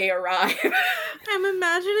when they arrive. I'm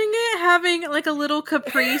imagining it having like a little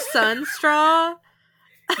Capri Sun straw.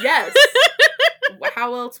 Yes.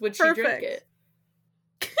 How else would she drink it?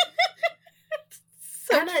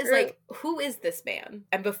 So Emma is like, who is this man?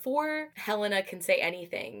 And before Helena can say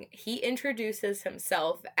anything, he introduces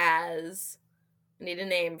himself as, I need a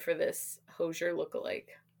name for this Hozier lookalike.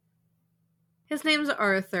 His name's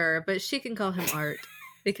Arthur, but she can call him Art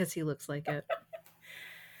because he looks like it.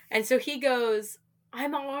 And so he goes,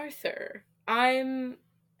 I'm Arthur. I'm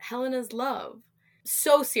Helena's love.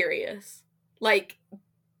 So serious. Like,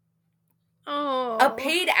 a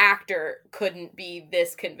paid actor couldn't be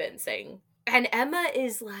this convincing. And Emma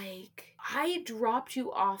is like, I dropped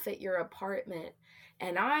you off at your apartment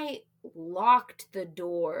and I locked the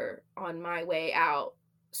door on my way out.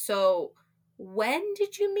 So when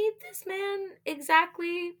did you meet this man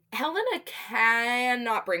exactly? Helena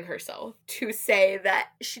cannot bring herself to say that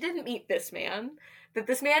she didn't meet this man, that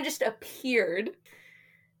this man just appeared.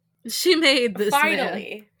 She made this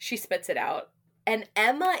Finally, man. She spits it out. And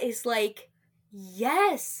Emma is like,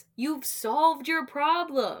 yes, you've solved your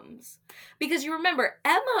problems. Because you remember,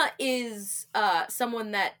 Emma is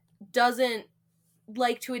someone that doesn't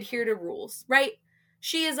like to adhere to rules, right?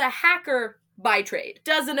 She is a hacker by trade,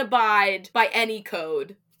 doesn't abide by any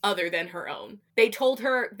code other than her own. They told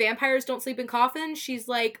her vampires don't sleep in coffins. She's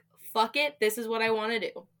like, fuck it, this is what I want to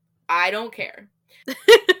do. I don't care.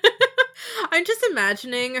 I'm just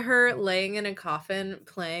imagining her laying in a coffin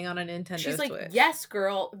playing on a Nintendo Switch. She's like, yes,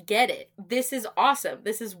 girl, get it. This is awesome.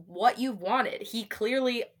 This is what you've wanted. He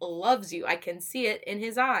clearly loves you. I can see it in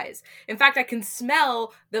his eyes. In fact, I can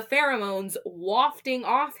smell the pheromones wafting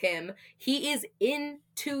off him. He is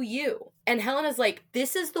into you. And Helena's like,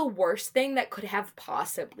 this is the worst thing that could have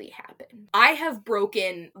possibly happened. I have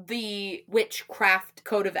broken the witchcraft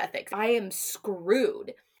code of ethics. I am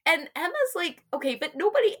screwed. And Emma's like, okay, but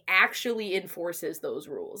nobody actually enforces those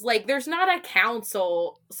rules. Like, there's not a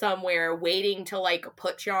council somewhere waiting to, like,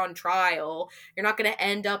 put you on trial. You're not going to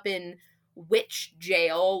end up in witch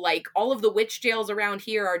jail. Like, all of the witch jails around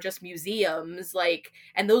here are just museums. Like,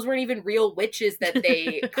 and those weren't even real witches that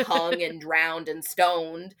they hung and drowned and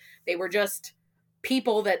stoned. They were just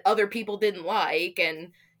people that other people didn't like.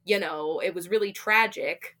 And, you know, it was really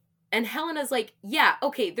tragic. And Helena's like, yeah,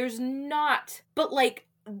 okay, there's not, but, like,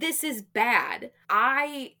 this is bad.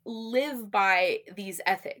 I live by these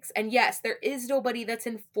ethics. And yes, there is nobody that's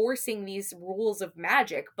enforcing these rules of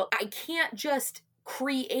magic, but I can't just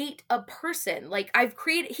create a person. Like,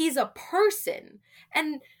 he's a person.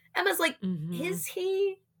 And Emma's like, is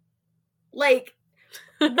he? Like,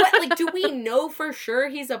 what, like, do we know for sure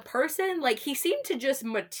he's a person? Like, he seemed to just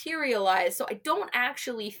materialize, so I don't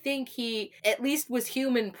actually think he at least was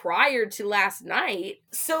human prior to last night.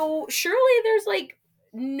 So surely there's, like,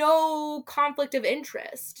 no conflict of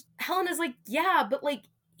interest. Helena's like, yeah, but, like,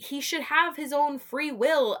 he should have his own free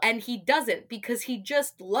will, and he doesn't, because he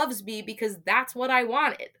just loves me because that's what I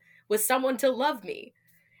wanted, was someone to love me.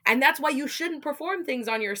 And that's why you shouldn't perform things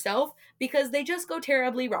on yourself, because they just go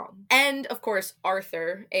terribly wrong. And, of course,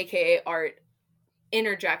 Arthur, aka Art,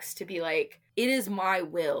 interjects to be like, it is my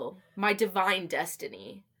will, my divine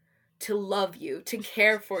destiny, to love you, to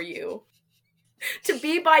care for you, to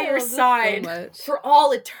be by your side for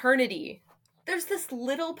all eternity. There's this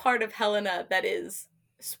little part of Helena that is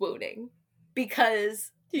swooning,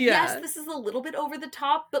 because yes, this is a little bit over the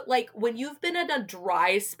top, but, like, when you've been in a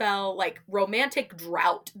dry spell, like, romantic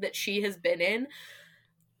drought that she has been in,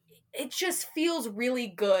 it just feels really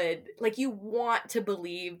good. Like, you want to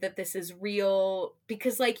believe that this is real,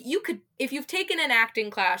 because, like, you could, if you've taken an acting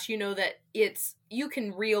class, you know that you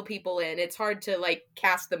can reel people in. It's hard to, like,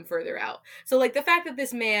 cast them further out. So, like, the fact that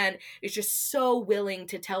this man is just so willing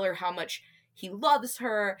to tell her how much he loves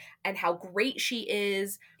her and how great she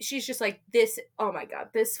is, she's just like, this, oh my god,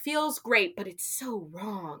 this feels great, but it's so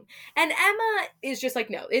wrong. And Emma is just like,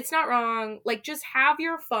 no, it's not wrong. Like, just have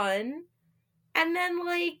your fun, and then,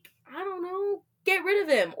 like, I don't know, get rid of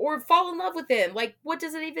him or fall in love with him. Like, what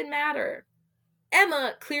does it even matter?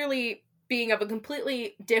 Emma, clearly being of a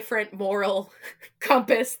completely different moral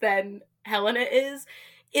compass than Helena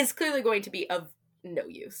is clearly going to be of no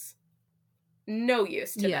use. No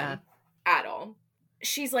use to them at all.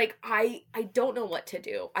 She's like, I don't know what to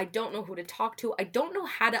do. I don't know who to talk to. I don't know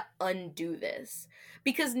how to undo this.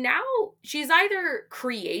 Because now she's either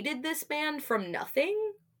created this man from nothing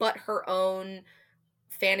but her own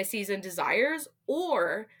fantasies and desires,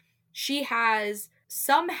 or she has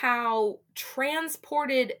somehow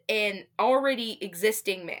transported an already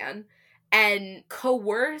existing man and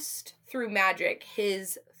coerced through magic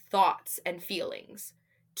his thoughts and feelings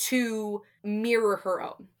to mirror her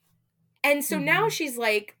own. And so now she's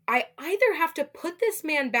like, I either have to put this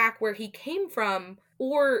man back where he came from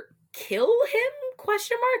or kill him? ?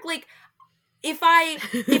 Like, if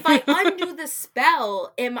I undo the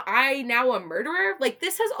spell, am I now a murderer? Like,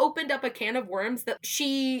 this has opened up a can of worms that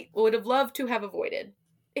she would have loved to have avoided.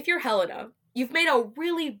 If you're Helena, you've made a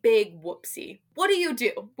really big whoopsie. What do you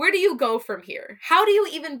do? Where do you go from here? How do you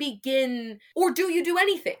even begin? Or do you do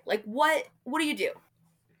anything? Like, what do you do?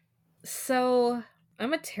 So,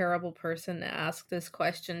 I'm a terrible person to ask this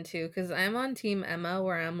question to, because I'm on Team Emma,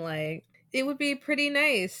 where I'm like, it would be pretty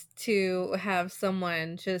nice to have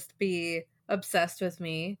someone just be obsessed with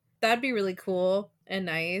me. That'd be really cool and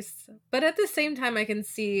nice. But at the same time, I can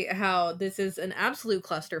see how this is an absolute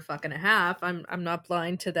clusterfuck and a half. I'm not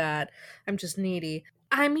blind to that. I'm just needy.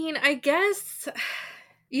 I mean, I guess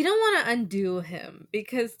you don't want to undo him,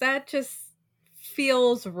 because that just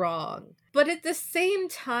feels wrong. But at the same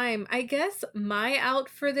time, I guess my out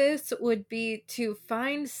for this would be to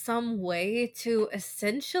find some way to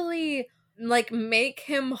essentially, like, make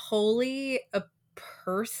him wholly a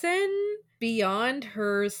person beyond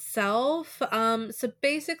herself. So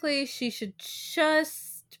basically she should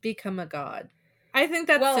just become a god. I think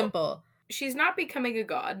that's simple. She's not becoming a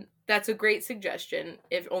god. That's a great suggestion.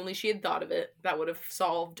 If only she had thought of it, that would have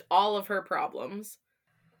solved all of her problems.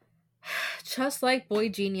 Just like Boy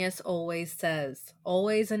Genius always says,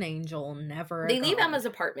 always an angel, never a They god. leave Emma's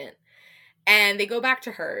apartment and they go back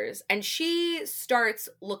to hers, and she starts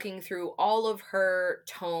looking through all of her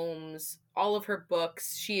tomes, all of her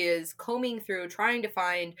books. She is combing through, trying to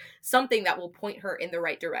find something that will point her in the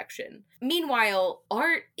right direction. Meanwhile,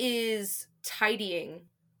 Art is tidying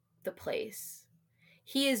the place.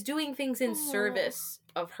 He is doing things in service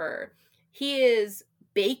of her. He is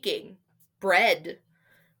baking bread.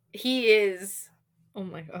 He is... Oh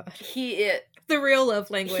my god. The real love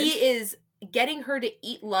language. He is getting her to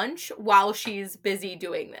eat lunch while she's busy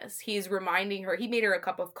doing this. He's reminding her. He made her a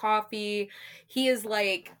cup of coffee. He is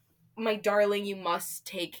like, my darling, you must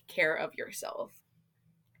take care of yourself.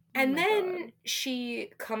 And then she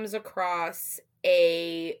comes across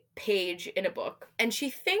a page in a book, and she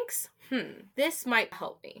thinks, this might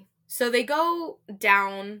help me. So they go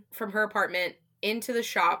down from her apartment into the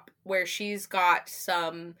shop where she's got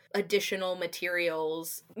some additional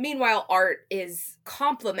materials. Meanwhile, Art is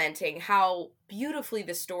complimenting how beautifully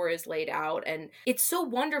the store is laid out, and it's so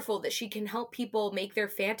wonderful that she can help people make their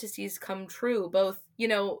fantasies come true, both, you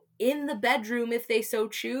know, in the bedroom if they so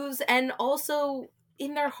choose, and also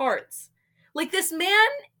in their hearts. Like, this man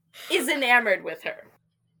is enamored with her.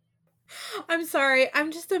 I'm sorry.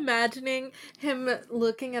 I'm just imagining him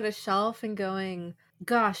looking at a shelf and going,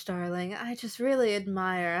 "Gosh, darling, I just really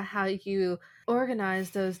admire how you organize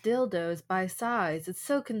those dildos by size. It's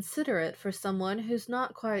so considerate for someone who's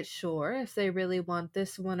not quite sure if they really want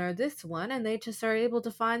this one or this one, and they just are able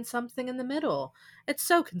to find something in the middle. It's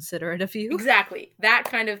so considerate of you." Exactly. That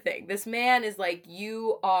kind of thing. This man is like,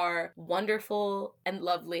 you are wonderful and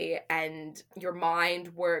lovely, and your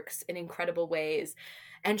mind works in incredible ways.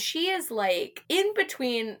 And she is like in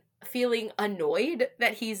between feeling annoyed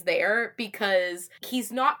that he's there because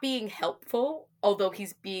he's not being helpful, although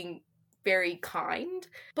he's being very kind,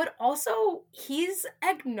 but also he's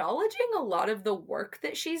acknowledging a lot of the work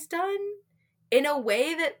that she's done in a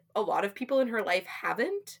way that a lot of people in her life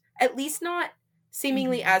haven't, at least not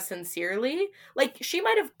seemingly as sincerely. Like, she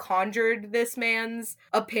might have conjured this man's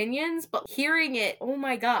opinions, but hearing it, oh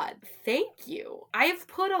my god, thank you. I've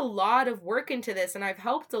put a lot of work into this, and I've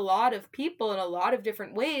helped a lot of people in a lot of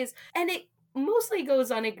different ways, and it mostly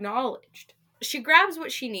goes unacknowledged. She grabs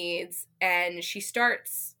what she needs, and she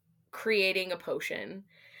starts creating a potion,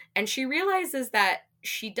 and she realizes that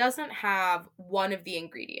she doesn't have one of the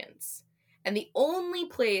ingredients. And the only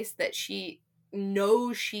place that she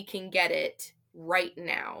knows she can get it right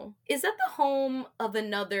now is at the home of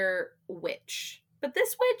another witch. But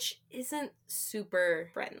this witch isn't super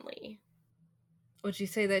friendly. Would you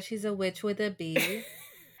say that she's a witch with a B?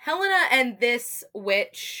 Helena and this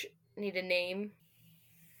witch need a name.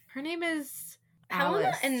 Her name is Helena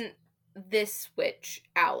Alice. and this witch,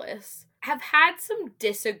 Alice, have had some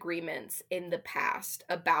disagreements in the past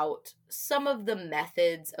about some of the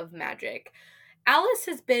methods of magic. Alice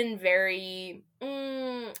has been very,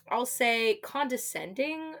 I'll say,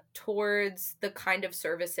 condescending towards the kind of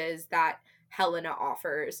services that Helena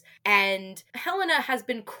offers. And Helena has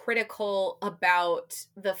been critical about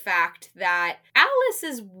the fact that Alice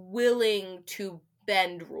is willing to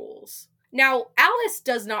bend rules. Now, Alice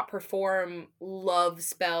does not perform love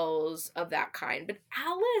spells of that kind, but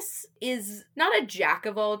Alice is not a jack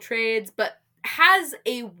of all trades, but has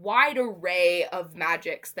a wide array of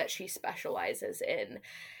magics that she specializes in.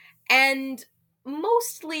 And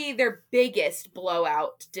mostly their biggest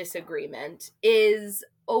blowout disagreement is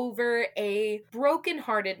over a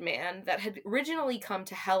broken-hearted man that had originally come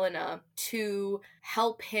to Helena to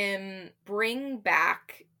help him bring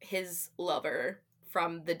back his lover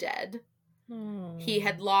from the dead. He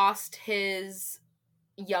had lost his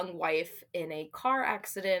young wife in a car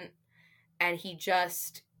accident, and he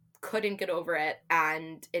just couldn't get over it,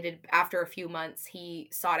 and after a few months he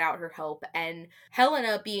sought out her help, and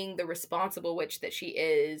Helena, being the responsible witch that she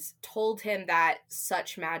is, told him that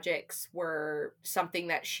such magics were something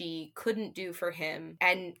that she couldn't do for him,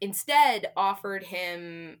 and instead offered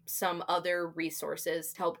him some other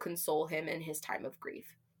resources to help console him in his time of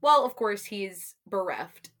grief. Well, of course, he's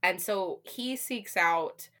bereft, and so he seeks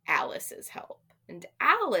out Alice's help. And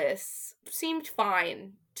Alice seemed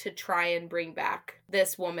fine to try and bring back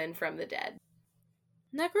this woman from the dead.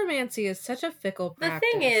 Necromancy is such a fickle practice.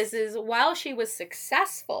 The thing is while she was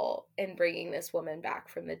successful in bringing this woman back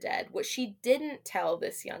from the dead, what she didn't tell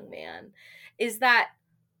this young man is that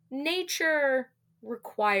nature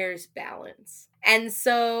requires balance. And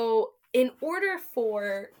so in order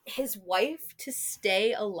for his wife to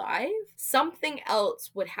stay alive, something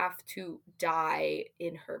else would have to die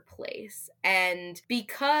in her place. And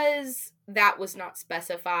because that was not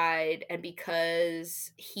specified, and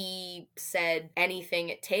because he said anything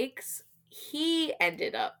it takes, he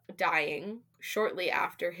ended up dying shortly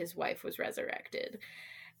after his wife was resurrected.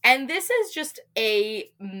 And this is just a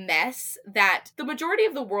mess that the majority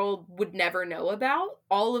of the world would never know about.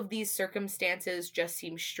 All of these circumstances just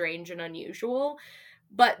seem strange and unusual.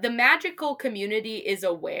 But the magical community is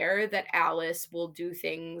aware that Alice will do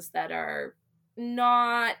things that are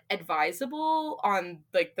not advisable on,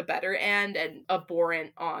 like, the better end, and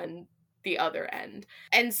abhorrent on the other end.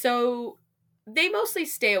 And so they mostly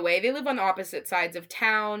stay away. They live on opposite sides of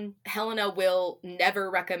town. Helena will never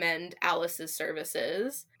recommend Alice's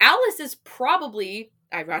services. Alice is probably,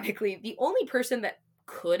 ironically, the only person that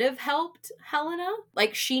could have helped Helena.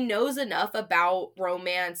 Like, she knows enough about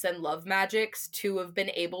romance and love magics to have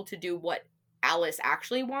been able to do what Alice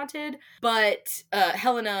actually wanted, but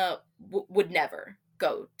Helena would never.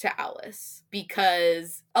 go to Alice,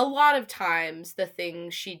 because a lot of times the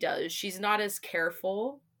things she does, she's not as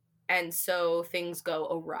careful, and so things go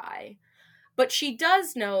awry. But she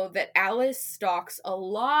does know that Alice stocks a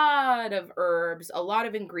lot of herbs, a lot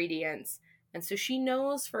of ingredients, and so she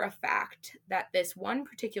knows for a fact that this one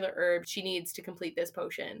particular herb she needs to complete this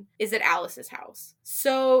potion is at Alice's house.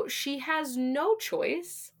 So she has no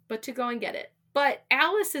choice but to go and get it. But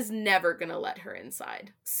Alice is never going to let her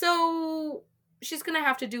inside. So she's going to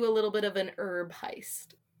have to do a little bit of an herb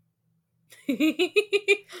heist.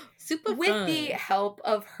 Super With fun. the help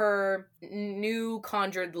of her new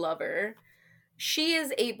conjured lover, she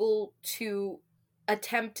is able to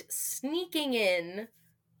attempt sneaking in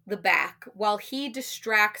the back while he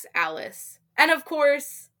distracts Alice. And of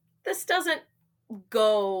course, this doesn't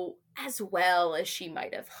go as well as she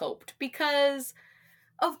might have hoped, because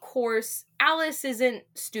of course, Alice isn't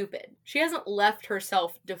stupid. She hasn't left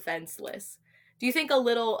herself defenseless. Do you think a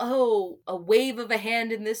wave of a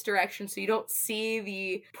hand in this direction so you don't see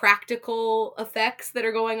the practical effects that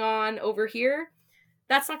are going on over here?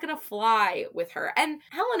 That's not going to fly with her. And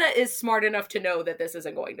Helena is smart enough to know that this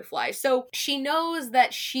isn't going to fly. So she knows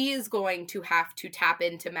that she is going to have to tap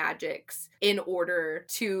into magics in order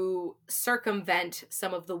to circumvent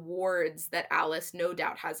some of the wards that Alice no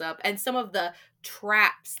doubt has up, and some of the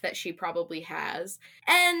traps that she probably has.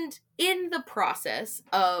 And in the process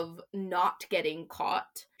of not getting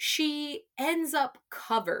caught, she ends up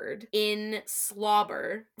covered in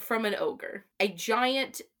slobber from an ogre. A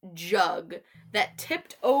giant jug that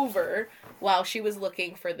tipped over while she was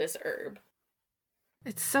looking for this herb.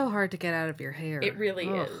 It's so hard to get out of your hair. It really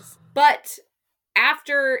is. But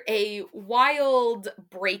after a wild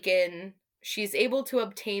break-in, she's able to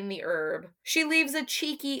obtain the herb. She leaves a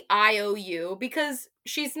cheeky IOU because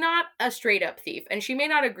she's not a straight-up thief, and she may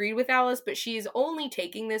not agree with Alice, but she's only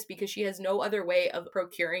taking this because she has no other way of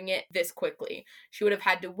procuring it this quickly. She would have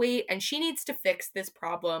had to wait, and she needs to fix this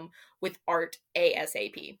problem with Art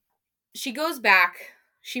ASAP. She goes back,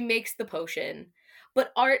 she makes the potion,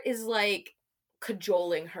 but Art is like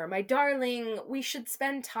cajoling her. My darling, we should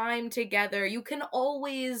spend time together. You can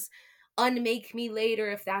always unmake me later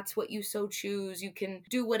if that's what you so choose. You can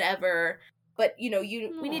do whatever. But, we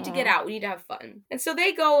need to get out. We need to have fun. And so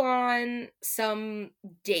they go on some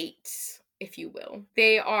date, if you will.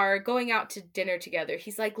 They are going out to dinner together.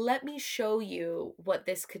 He's like, let me show you what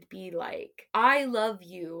this could be like. I love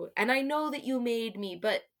you, and I know that you made me,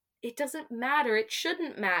 but it doesn't matter. It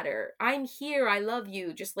shouldn't matter. I'm here. I love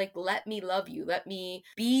you. Just let me love you. Let me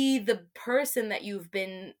be the person that you've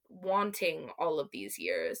been wanting all of these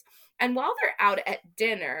years. And while they're out at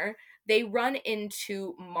dinner, they run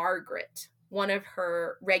into Margaret, one of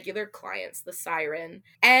her regular clients, the Siren.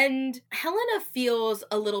 And Helena feels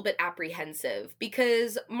a little bit apprehensive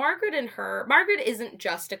because Margaret isn't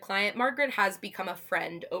just a client. Margaret has become a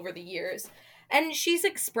friend over the years. And she's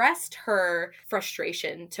expressed her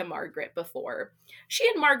frustration to Margaret before. She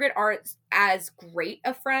and Margaret aren't as great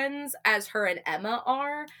of friends as her and Emma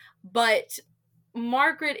are, but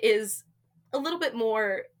Margaret is a little bit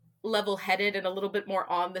more level-headed and a little bit more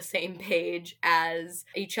on the same page as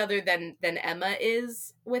each other than Emma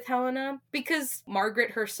is with Helena, because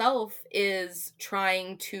Margaret herself is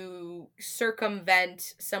trying to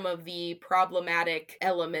circumvent some of the problematic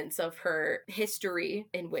elements of her history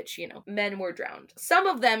in which, men were drowned. Some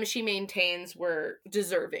of them, she maintains, were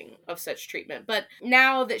deserving of such treatment, but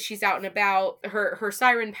now that she's out and about, her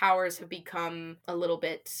siren powers have become a little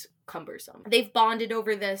bit cumbersome. They've bonded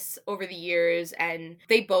over this over the years, and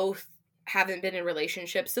they both haven't been in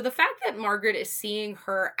relationships. So the fact that Margaret is seeing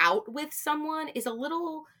her out with someone is a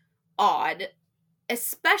little odd,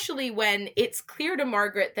 especially when it's clear to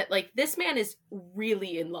Margaret that, this man is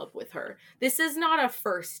really in love with her. This is not a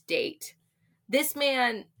first date. This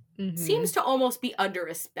man seems to almost be under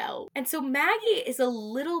a spell. And so Maggie is a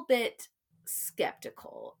little bit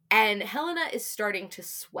skeptical, and Helena is starting to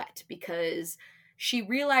sweat because she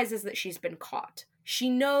realizes that she's been caught. She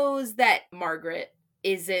knows that Margaret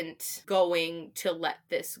isn't going to let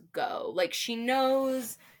this go. She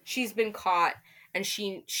knows she's been caught, and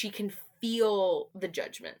she can feel the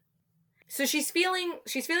judgment. So she's feeling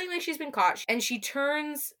like she's been caught, and she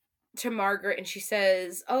turns to Margaret and she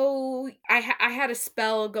says, "Oh, I had a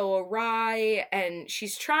spell go awry," and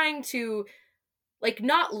she's trying to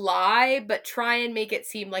not lie, but try and make it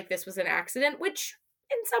seem like this was an accident, which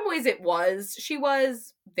in some ways it was. She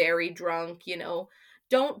was very drunk,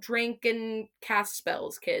 Don't drink and cast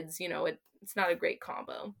spells, kids. It's not a great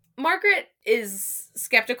combo. Margaret is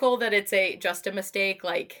skeptical that it's just a mistake.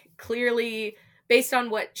 Clearly, based on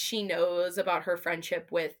what she knows about her friendship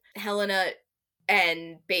with Helena,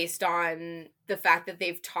 And based on the fact that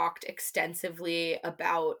they've talked extensively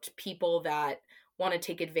about people that want to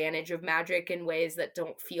take advantage of magic in ways that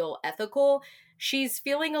don't feel ethical, she's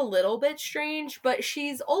feeling a little bit strange, but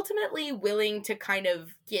she's ultimately willing to kind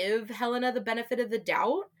of give Helena the benefit of the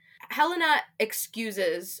doubt. Helena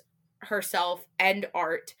excuses herself and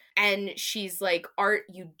Art, and she's like, Art,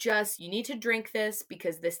 you need to drink this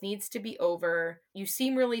because this needs to be over. You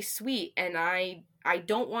seem really sweet, and I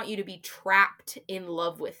don't want you to be trapped in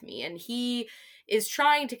love with me. And he is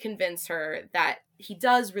trying to convince her that he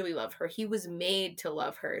does really love her. He was made to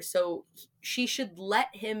love her, so she should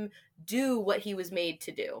let him do what he was made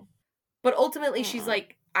to do. But ultimately, she's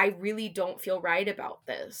like, I really don't feel right about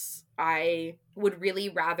this. I would really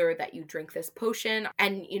rather that you drink this potion.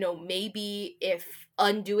 And, maybe if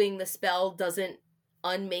undoing the spell doesn't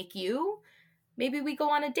unmake you, maybe we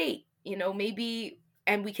go on a date, maybe,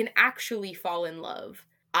 and we can actually fall in love.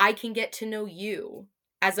 I can get to know you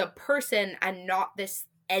as a person and not this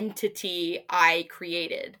entity I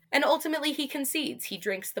created. And ultimately, he concedes. He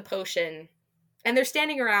drinks the potion, and they're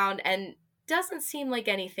standing around, and doesn't seem like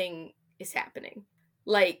anything is happening.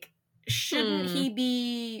 Like, shouldn't he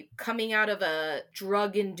be coming out of a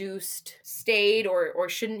drug-induced state, or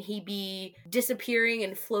shouldn't he be disappearing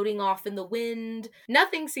and floating off in the wind?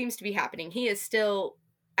 Nothing seems to be happening. He is still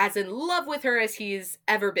as in love with her as he's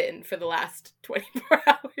ever been for the last 24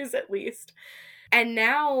 hours at least. And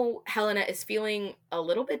now Helena is feeling a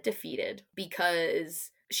little bit defeated because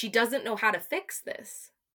she doesn't know how to fix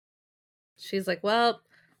this. She's like, well,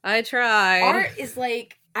 I tried. Art is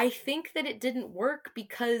like, I think that it didn't work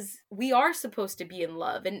because we are supposed to be in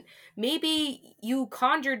love. And maybe you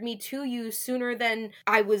conjured me to you sooner than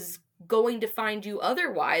I was going to find you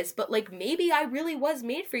otherwise. But like, maybe I really was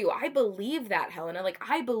made for you. I believe that, Helena. Like,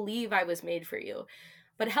 I believe I was made for you.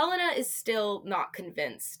 But Helena is still not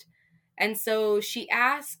convinced. And so she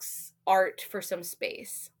asks Art for some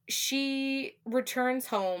space. She returns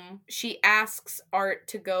home. She asks Art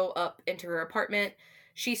to go up into her apartment.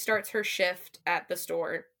 She starts her shift at the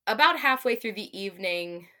store. About halfway through the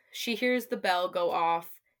evening, she hears the bell go off.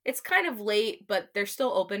 It's kind of late, but they're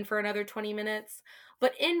still open for another 20 minutes.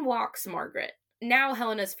 But in walks Margaret. Now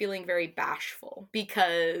Helena's feeling very bashful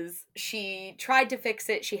because she tried to fix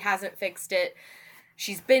it. She hasn't fixed it.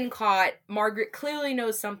 She's been caught. Margaret clearly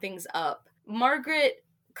knows something's up. Margaret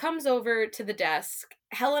comes over to the desk.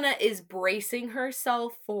 Helena is bracing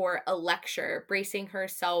herself for a lecture, bracing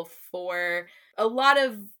herself for a lot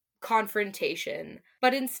of confrontation.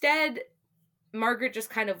 But instead, Margaret just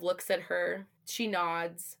kind of looks at her. She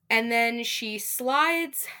nods. And then she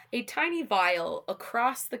slides a tiny vial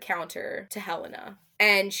across the counter to Helena.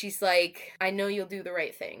 And she's like, I know you'll do the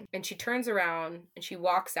right thing. And she turns around and she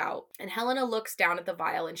walks out. And Helena looks down at the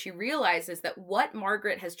vial and she realizes that what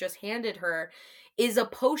Margaret has just handed her is a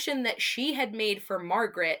potion that she had made for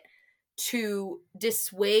Margaret to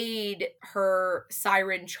dissuade her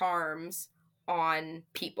siren charms on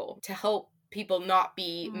people, to help people not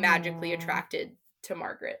be magically attracted to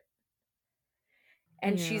Margaret.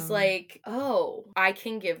 And she's like, oh, I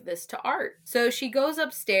can give this to Art. So she goes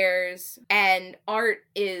upstairs and Art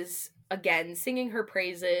is, again, singing her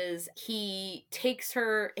praises. He takes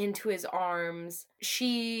her into his arms.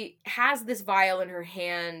 She has this vial in her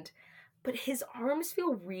hand, but his arms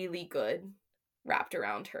feel really good wrapped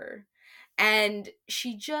around her. And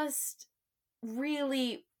she just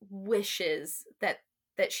really wishes that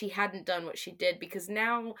she hadn't done what she did, because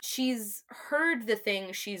now she's heard the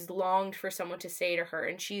thing she's longed for someone to say to her,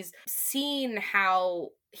 and she's seen how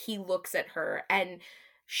he looks at her, and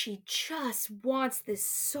she just wants this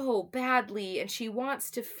so badly, and she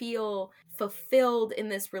wants to feel fulfilled in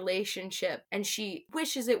this relationship, and she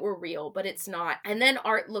wishes it were real, but it's not. And then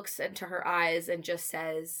Art looks into her eyes and just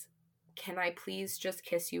says, can I please just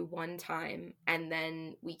kiss you one time, and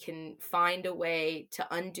then we can find a way to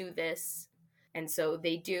undo this. And so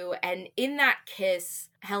they do. And in that kiss,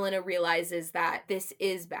 Helena realizes that this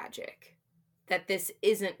is magic, that this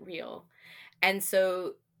isn't real. And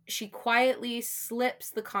so she quietly slips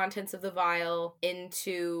the contents of the vial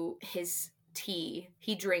into his tea.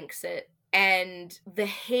 He drinks it. And the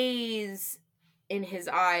haze in his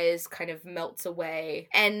eyes kind of melts away.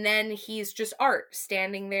 And then he's just Art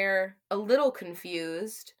standing there a little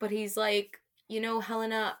confused. But he's like,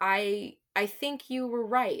 Helena, I think you were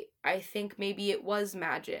right. I think maybe it was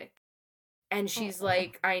magic. And she's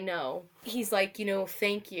like, I know. He's like,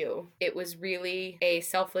 thank you. It was really a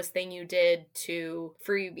selfless thing you did to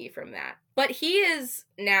free me from that. But he is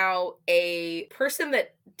now a person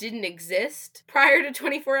that didn't exist prior to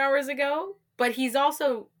 24 hours ago, but he's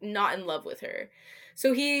also not in love with her.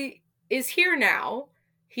 So he is here now.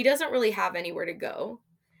 he doesn't really have anywhere to go.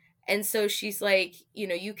 And so she's like, you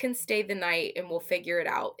know, you can stay the night and we'll figure it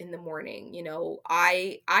out in the morning. You know,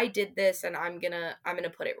 I did this and I'm going to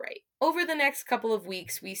put it right. Over the next couple of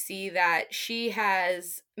weeks, we see that she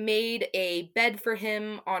has made a bed for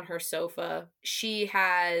him on her sofa. She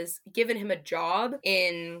has given him a job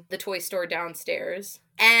in the toy store downstairs,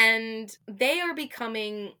 and they are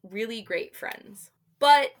becoming really great friends.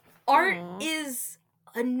 But Art Aww. is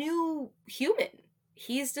a new human.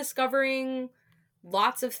 He's discovering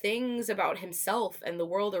lots of things about himself and the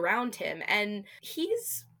world around him, and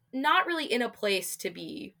he's not really in a place to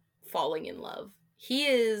be falling in love. He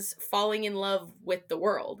is falling in love with the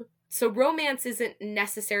world. So romance isn't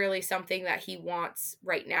necessarily something that he wants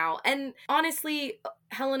right now. And honestly,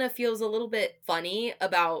 Helena feels a little bit funny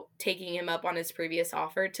about taking him up on his previous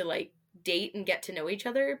offer to like date and get to know each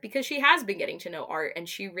other, because she has been getting to know Art and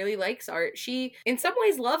she really likes Art. She in some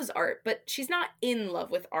ways loves Art, but she's not in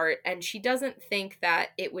love with Art, and she doesn't think that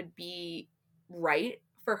it would be right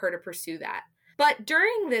for her to pursue that. But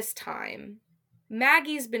during this time,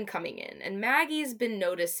 Maggie's been coming in, and Maggie's been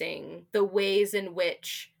noticing the ways in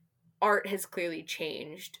which Art has clearly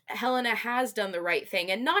changed. Helena has done the right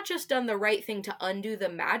thing, and not just done the right thing to undo the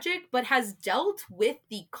magic, but has dealt with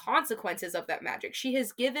the consequences of that magic. She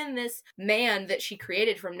has given this man that she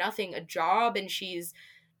created from nothing a job, and she's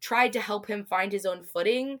tried to help him find his own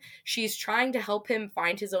footing. She's trying to help him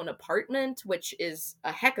find his own apartment, which is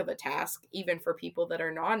a heck of a task, even for people that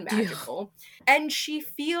are non-magical. Yeah. And she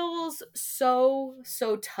feels so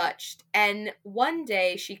touched. And one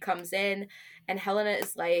day she comes in, and Helena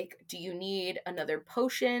is like, do you need another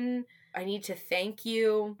potion? I need to thank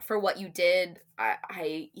you for what you did.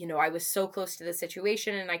 I was so close to the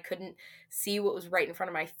situation and I couldn't see what was right in front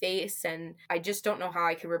of my face, and I just don't know how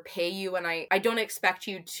I can repay you, and I don't expect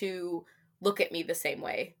you to look at me the same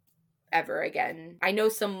way ever again. I know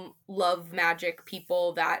some love magic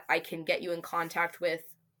people that I can get you in contact with,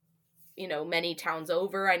 many towns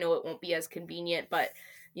over. I know it won't be as convenient, but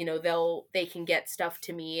they can get stuff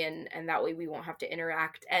to me, and that way we won't have to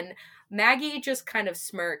interact. And Maggie just kind of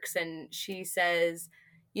smirks and she says,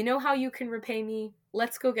 you know how you can repay me?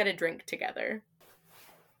 Let's go get a drink together.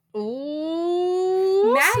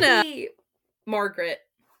 Ooh, Maggie, snap. Margaret,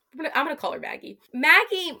 I'm gonna call her Maggie.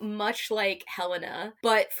 Maggie, much like Helena,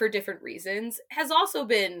 but for different reasons, has also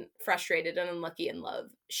been frustrated and unlucky in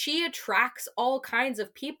love. She attracts all kinds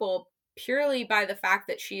of people purely by the fact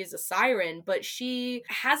that she is a siren, but she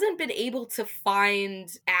hasn't been able to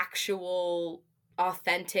find actual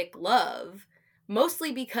authentic love,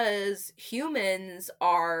 mostly because humans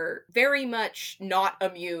are very much not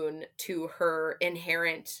immune to her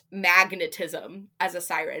inherent magnetism as a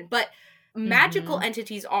siren, but magical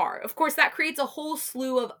entities are. Of course, that creates a whole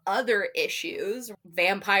slew of other issues.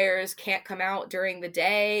 Vampires can't come out during the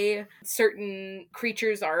day. Certain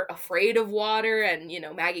creatures are afraid of water, and,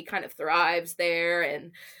 Maggie kind of thrives there.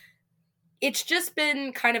 And it's just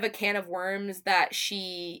been kind of a can of worms that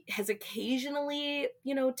she has occasionally,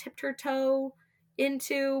 tipped her toe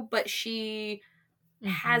into, but she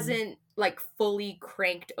hasn't fully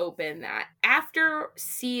cranked open that. After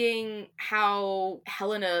seeing how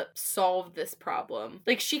Helena solved this problem,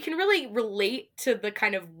 she can really relate to the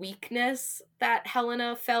kind of weakness that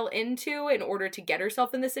Helena fell into in order to get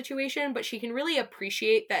herself in this situation, but she can really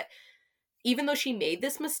appreciate that even though she made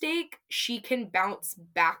this mistake, she can bounce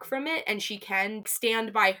back from it, and she can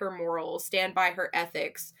stand by her morals, stand by her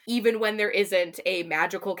ethics, even when there isn't a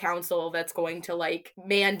magical council that's going to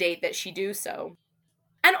mandate that she do so.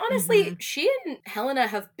 And honestly, she and Helena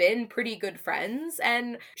have been pretty good friends,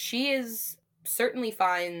 and she certainly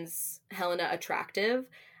finds Helena attractive.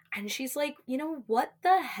 And she's like, what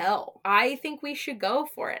the hell? I think we should go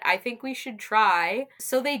for it. I think we should try.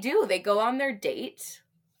 So they do. They go on their date.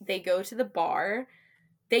 They go to the bar.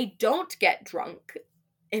 They don't get drunk,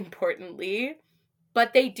 importantly.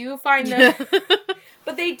 But they do find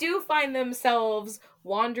themselves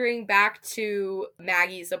wandering back to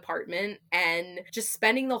Maggie's apartment and just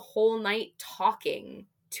spending the whole night talking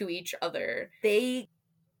to each other. They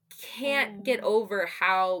can't get over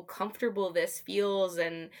how comfortable this feels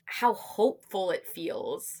and how hopeful it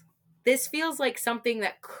feels. This feels like something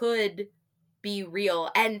that could be real.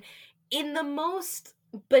 And in the most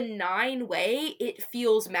benign way, it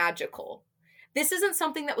feels magical. This isn't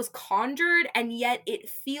something that was conjured, and yet it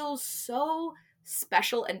feels so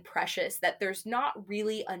special and precious that there's not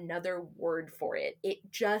really another word for it. It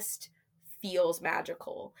just feels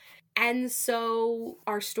magical. And so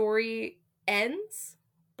our story ends,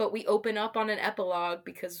 but we open up on an epilogue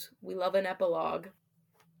because we love an epilogue.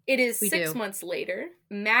 It is We 6 do. months later.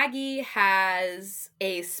 Maggie has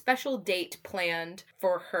a special date planned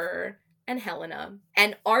for her and Helena.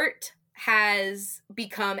 And Art has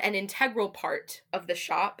become an integral part of the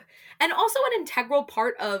shop and also an integral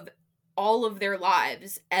part of all of their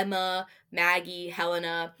lives. Emma, Maggie,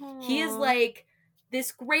 Helena. He is Aw. like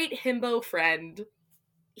this great himbo friend.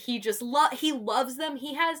 He just he loves them.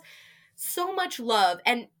 He has so much love.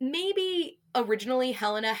 And maybe originally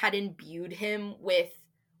Helena had imbued him with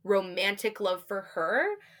romantic love for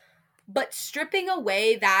her, but stripping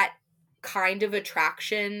away that kind of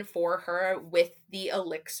attraction for her with the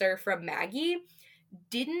elixir from Maggie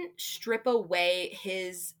didn't strip away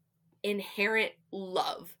his inherent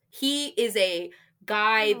love. He is a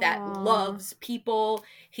guy that Aw. loves people.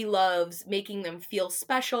 He loves making them feel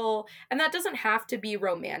special. And that doesn't have to be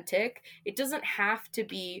romantic. It doesn't have to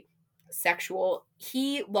be sexual.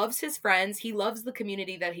 He loves his friends. He loves the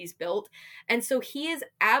community that he's built. And so he is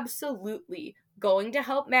absolutely going to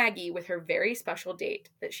help Maggie with her very special date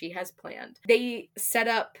that she has planned. They set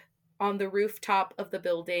up on the rooftop of the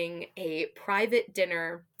building a private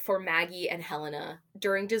dinner for Maggie and Helena.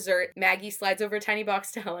 During dessert, Maggie slides over a tiny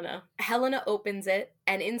box to Helena. Helena opens it,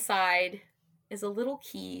 and inside is a little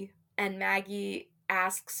key, and Maggie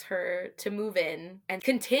asks her to move in and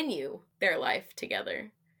continue their life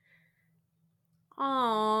together.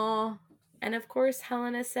 Aww. And of course,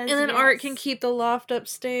 Helena says And then yes. Art can keep the loft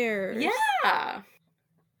upstairs. Yeah! Oh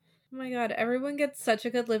my god, everyone gets such a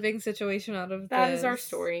good living situation out of That this. is our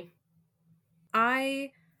story.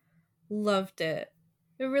 I loved it.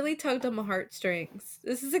 It really tugged on my heartstrings.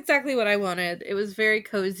 This is exactly what I wanted. It was very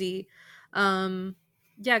cozy.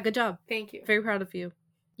 Yeah, good job. Thank you. Very proud of you.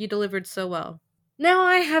 You delivered so well. Now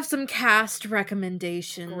I have some cast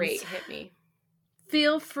recommendations. Great, hit me.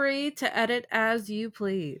 Feel free to edit as you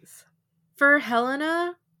please. For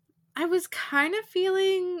Helena, I was kind of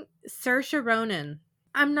feeling Saoirse Ronan.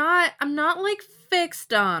 I'm not like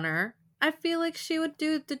fixed on her. I feel like she would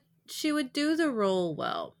do the role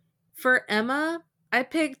well. For Emma, I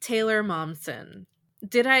picked Taylor Momsen.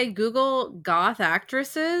 Did I Google goth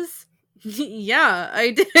actresses? Yeah,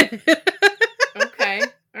 I did. Okay,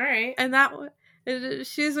 all right. And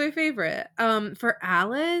she's my favorite. For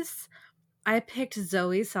Alice, I picked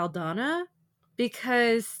Zoe Saldana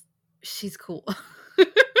because she's cool.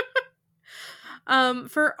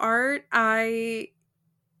 For Art, I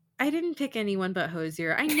didn't pick anyone but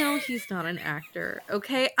Hozier. I know he's not an actor,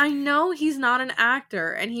 okay? I know he's not an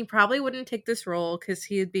actor, and he probably wouldn't take this role because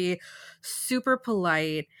he'd be super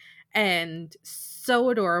polite and so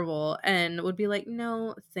adorable and would be like,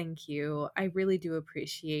 no, thank you. I really do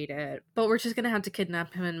appreciate it. But we're just going to have to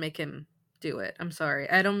kidnap him and make him do it. I'm sorry.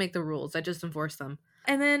 I don't make the rules. I just enforce them.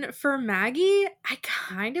 And then for Maggie, I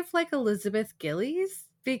kind of like Elizabeth Gillies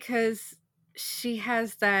because she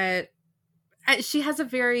has a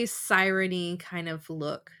very siren-y kind of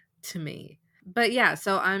look to me. But yeah,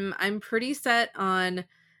 so I'm pretty set on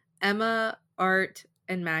Emma, Art,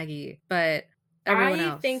 and Maggie, but everyone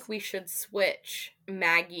else. I think we should switch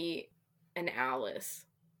Maggie and Alice.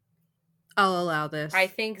 I'll allow this. I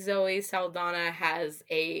think Zoe Saldana has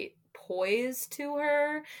a poise to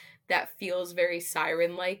her that feels very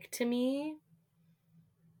siren-like to me.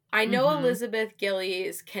 I know Elizabeth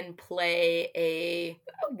Gillies can play a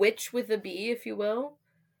witch with a B, if you will.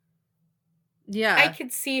 Yeah. I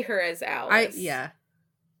could see her as Alice. Yeah.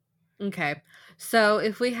 Okay. So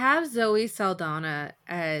if we have Zoe Saldana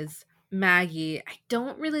as Maggie, I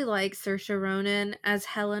don't really like Saoirse Ronan as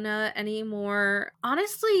Helena anymore.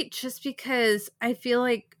 Honestly, just because I feel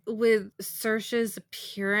like with Saoirse's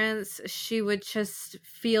appearance, she would just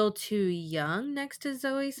feel too young next to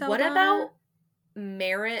Zoe Saldana. What about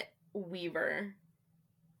Merritt Weaver?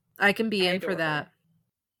 I can be in for that.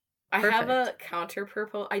 I have a counter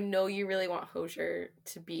proposal. I know you really want Hozier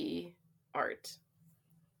to be Art.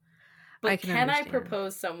 But can I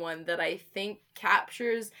propose someone that I think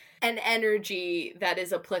captures an energy that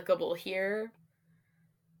is applicable here?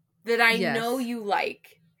 That I know you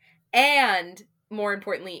like. And, more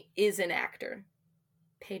importantly, is an actor.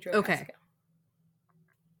 Pedro Pascal.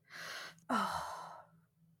 Oh.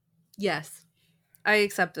 Yes. I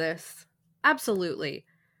accept this. Absolutely.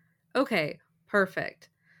 Okay, perfect.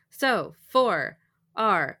 So, for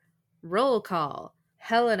our roll call,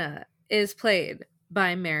 Helena is played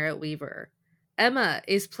by Merritt Weaver. Emma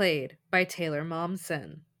is played by Taylor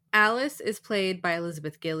Momsen. Alice is played by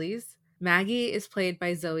Elizabeth Gillies. Maggie is played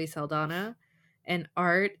by Zoe Saldana. And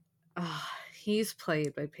Art, he's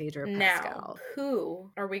played by Pedro Pascal. Now,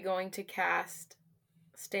 who are we going to cast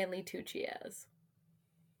Stanley Tucci as?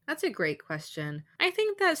 That's a great question. I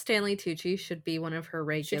think that Stanley Tucci should be one of her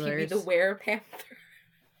regulars. Should he be the Werepanther?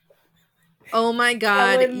 Oh my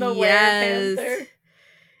god, Kellen the yes. Werepanther.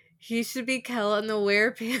 He should be Kellen the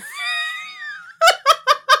Werepanther.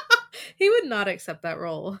 He would not accept that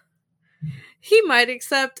role. He might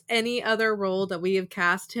accept any other role that we have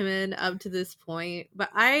cast him in up to this point,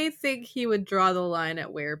 but I think he would draw the line at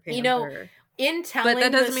Werepanther. You know, in telling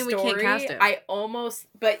that doesn't the mean story, we can't cast him. I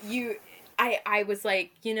was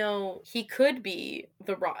like, you know, he could be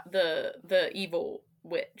the evil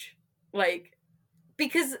witch, like,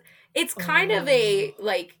 because it's kind of a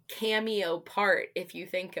like cameo part if you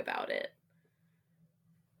think about it.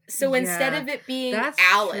 So instead of it being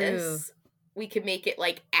Alice, true. We could make it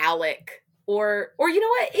like Alec, or you know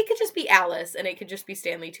what? It could just be Alice, and it could just be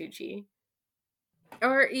Stanley Tucci.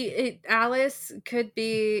 Or Alice could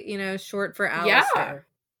be, you know, short for Alistair. Yeah.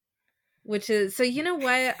 Which is, so you know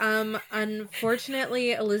what?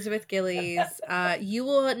 Unfortunately, Elizabeth Gillies, you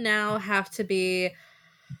will now have to be,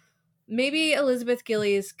 maybe Elizabeth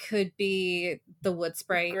Gillies could be the Wood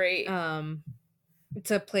Sprite. Great.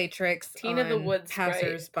 To play tricks Tina on the Wood Sprite,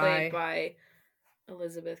 passersby. Played by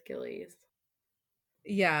Elizabeth Gillies.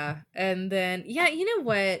 Yeah, and then, yeah, you know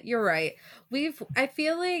what? You're right. I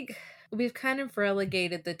feel like we've kind of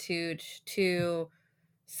relegated the Tooch to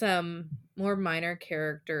some more minor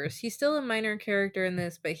characters. He's still a minor character in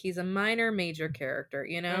this, but he's a minor major character,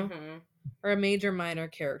 you know? Mm-hmm. Or a major minor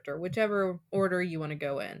character, whichever order you want to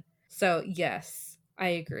go in. So, yes, I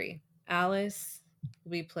agree. Alice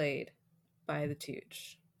will be played by the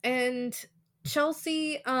Tooch. And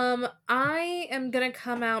Chelsea, I am gonna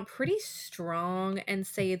come out pretty strong and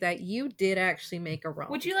say that you did actually make a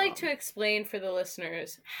rom-com. Would you like to explain for the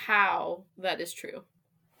listeners how that is true?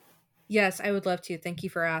 Yes, I would love to. Thank you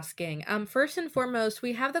for asking. First and foremost,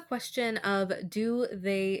 we have the question of, do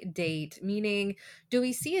they date? Meaning, do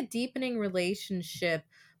we see a deepening relationship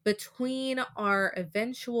between our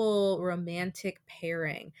eventual romantic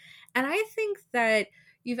pairing? And I think that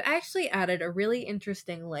you've actually added a really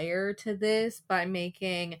interesting layer to this by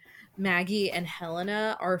making Maggie and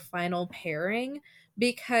Helena our final pairing,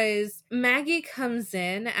 because Maggie comes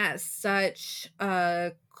in at such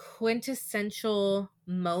a quintessential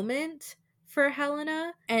moment for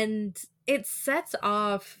Helena, and it sets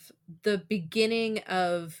off the beginning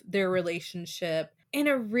of their relationship in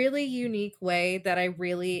a really unique way that I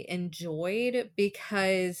really enjoyed,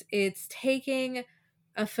 because it's taking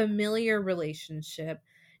a familiar relationship,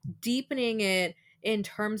 deepening it in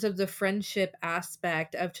terms of the friendship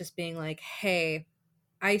aspect of just being like, hey,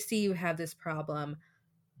 I see you have this problem.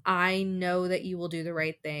 I know that you will do the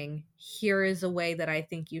right thing. Here is a way that I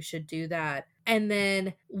think you should do that. And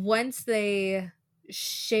then once they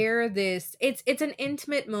share this, it's an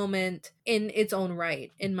intimate moment in its own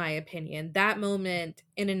right, in my opinion. That moment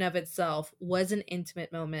in and of itself was an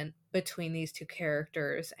intimate moment between these two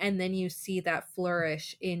characters. And then you see that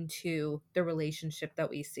flourish into the relationship that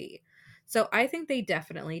we see. So I think they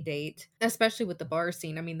definitely date, especially with the bar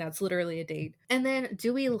scene. I mean, that's literally a date. And then,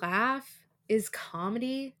 do we laugh? Is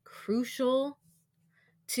comedy crucial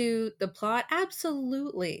to the plot?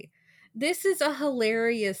 Absolutely. This is a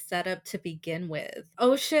hilarious setup to begin with.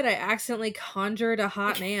 Oh shit, I accidentally conjured a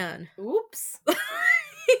hot man. Oops.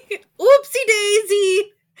 Oopsie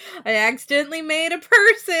daisy! I accidentally made a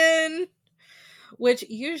person! Which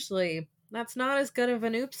usually, that's not as good of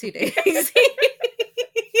an oopsie daisy.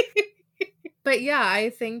 But yeah,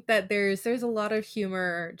 I think that there's a lot of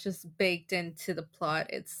humor just baked into the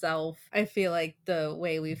plot itself. I feel like the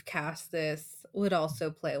way we've cast this would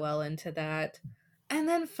also play well into that. And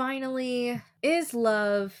then finally, is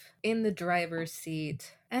love in the driver's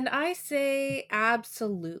seat? And I say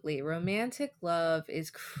absolutely. Romantic love is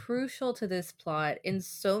crucial to this plot in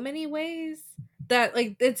so many ways that,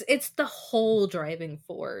 like, it's the whole driving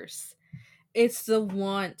force. It's the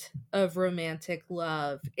want of romantic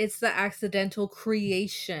love. It's the accidental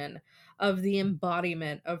creation of the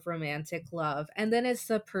embodiment of romantic love. And then it's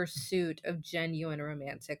the pursuit of genuine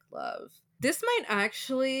romantic love. This might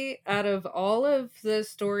actually, out of all of the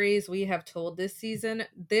stories we have told this season,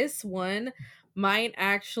 this one might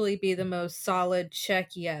actually be the most solid check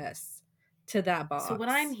yes to that box. So what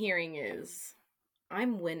I'm hearing is,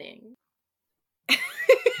 I'm winning. I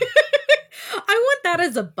want that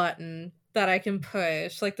as a button that I can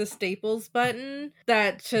push, like the Staples button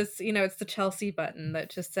that just, you know, it's the Chelsea button that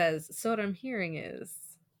just says, so what I'm hearing is,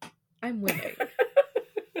 I'm winning.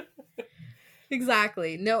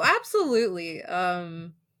 Exactly. No, absolutely.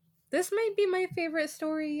 This might be my favorite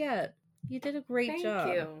story yet. You did a great job.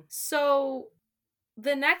 Thank you. So,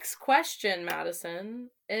 the next question, Madison,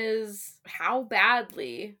 is how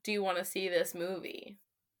badly do you want to see this movie?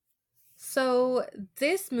 So,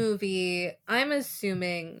 this movie, I'm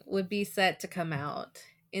assuming, would be set to come out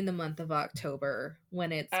in the month of October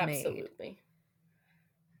when it's made. Absolutely.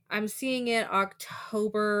 I'm seeing it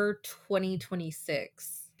October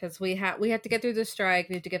 2026 because we have to get through the strike.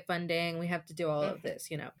 We have to get funding. We have to do all of this,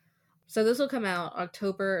 So this will come out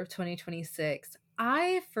October of 2026.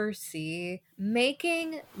 I foresee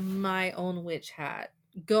making my own witch hat,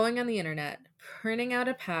 going on the internet, printing out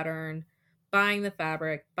a pattern, buying the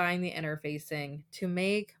fabric, buying the interfacing to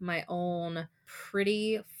make my own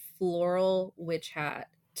pretty floral witch hat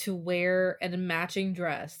to wear and a matching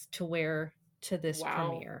dress to wear to this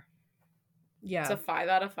premiere. Yeah. It's a 5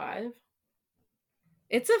 out of 5.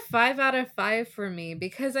 It's a 5 out of 5 for me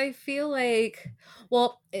because I feel like,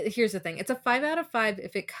 well, here's the thing. It's a 5 out of 5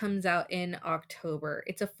 if it comes out in October.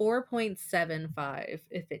 It's a 4.75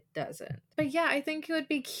 if it doesn't. But yeah, I think it would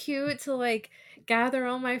be cute to like gather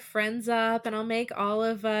all my friends up and I'll make all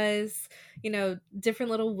of us,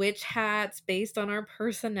 different little witch hats based on our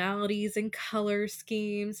personalities and color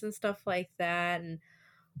schemes and stuff like that. And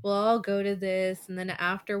we'll all go to this, and then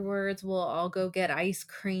afterwards we'll all go get ice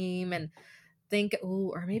cream and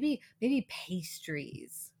or maybe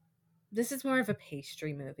pastries. This is more of a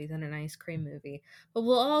pastry movie than an ice cream movie. But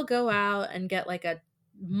we'll all go out and get like a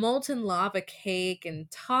molten lava cake and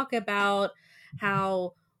talk about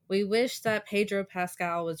how we wish that Pedro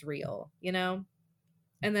Pascal was real, and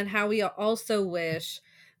then how we also wish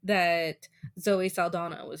that Zoe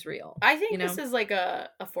Saldana was real. I think this is like a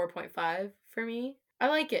 4.5 for me. I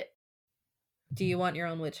like it. Do you want your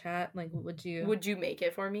own witch hat? Like, would you make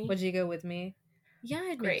it for me? Would you go with me? Yeah,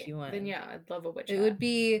 I'd make you one. Then yeah, I'd love a witch hat. It would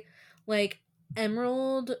be like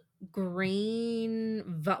emerald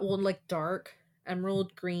green, like dark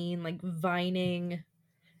emerald green, like vining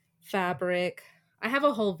fabric. I have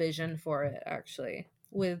a whole vision for it, actually,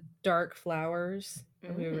 with dark flowers. It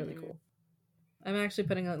would be really cool. I'm actually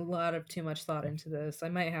putting a lot of too much thought into this. I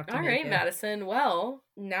might have to All right, Madison. Well,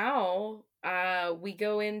 now we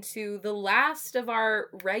go into the last of our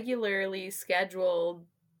regularly scheduled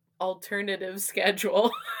alternative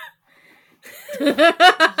schedule.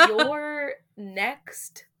 Your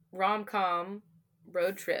next rom-com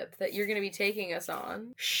road trip that you're going to be taking us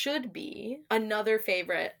on should be another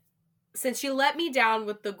favorite. Since you let me down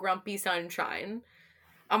with the Grumpy Sunshine,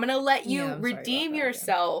 I'm going to let you redeem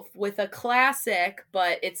yourself with a classic,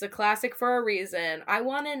 but it's a classic for a reason. I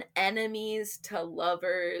want an enemies to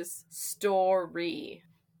lovers story.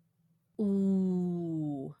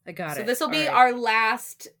 Ooh, I got it. So this will be our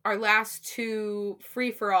last two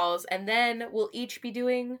free-for-alls, and then we'll each be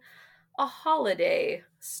doing a holiday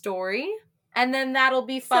story. And then that'll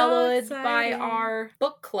be followed by our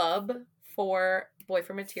book club for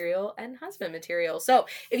boyfriend material and husband material. So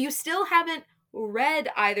if you still haven't read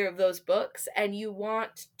either of those books and you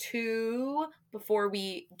want to, before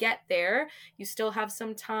we get there, you still have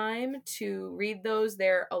some time to read those.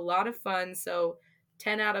 They're a lot of fun. So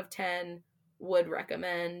 10 out of 10 would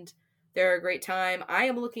recommend. They're a great time. I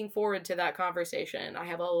am looking forward to that conversation. I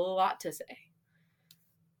have a lot to say.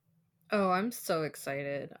 Oh, I'm so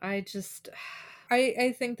excited. I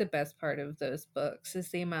think the best part of those books is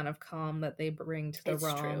the amount of calm that they bring to the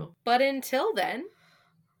rom. True. But until then,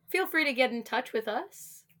 feel free to get in touch with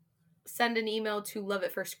us. Send an email to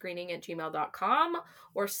loveatfirstscreening@gmail.com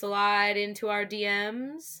or slide into our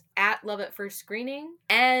DMs at loveatfirstscreening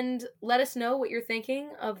and let us know what you're thinking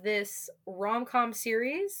of this rom-com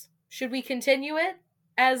series. Should we continue it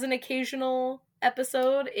as an occasional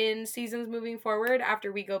episode in seasons moving forward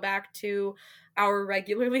after we go back to our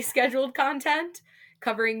regularly scheduled content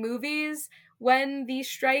covering movies? When the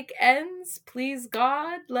strike ends, please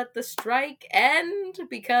God, let the strike end,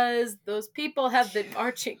 because those people have been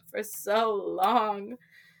marching for so long.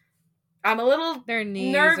 I'm a little Their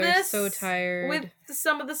knees nervous are so tired with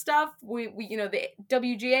some of the stuff. We the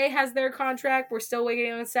WGA has their contract. We're still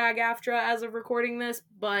waiting on SAG-AFTRA as of recording this,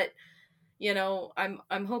 but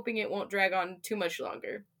I'm hoping it won't drag on too much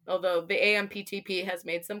longer. Although the AMPTP has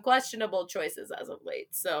made some questionable choices as of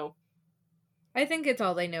late, so I think it's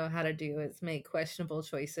all they know how to do is make questionable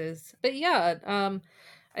choices. But yeah,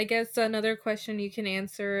 I guess another question you can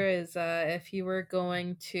answer is if you were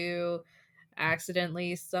going to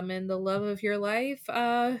accidentally summon the love of your life,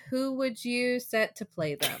 who would you set to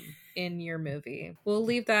play them in your movie? We'll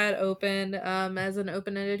leave that open as an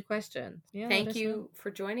open-ended question. Yeah, thank you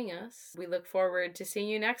for joining us. We look forward to seeing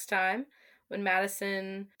you next time when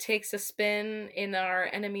Madison takes a spin in our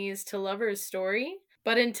enemies to lovers story.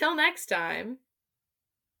 But until next time,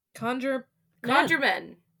 conjure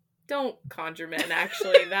men. Don't conjure men,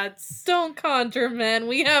 actually. That's don't conjure men.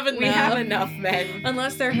 We have enough men.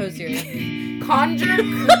 Unless they're Hozier. Conjure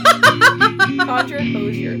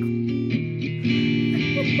Hozier.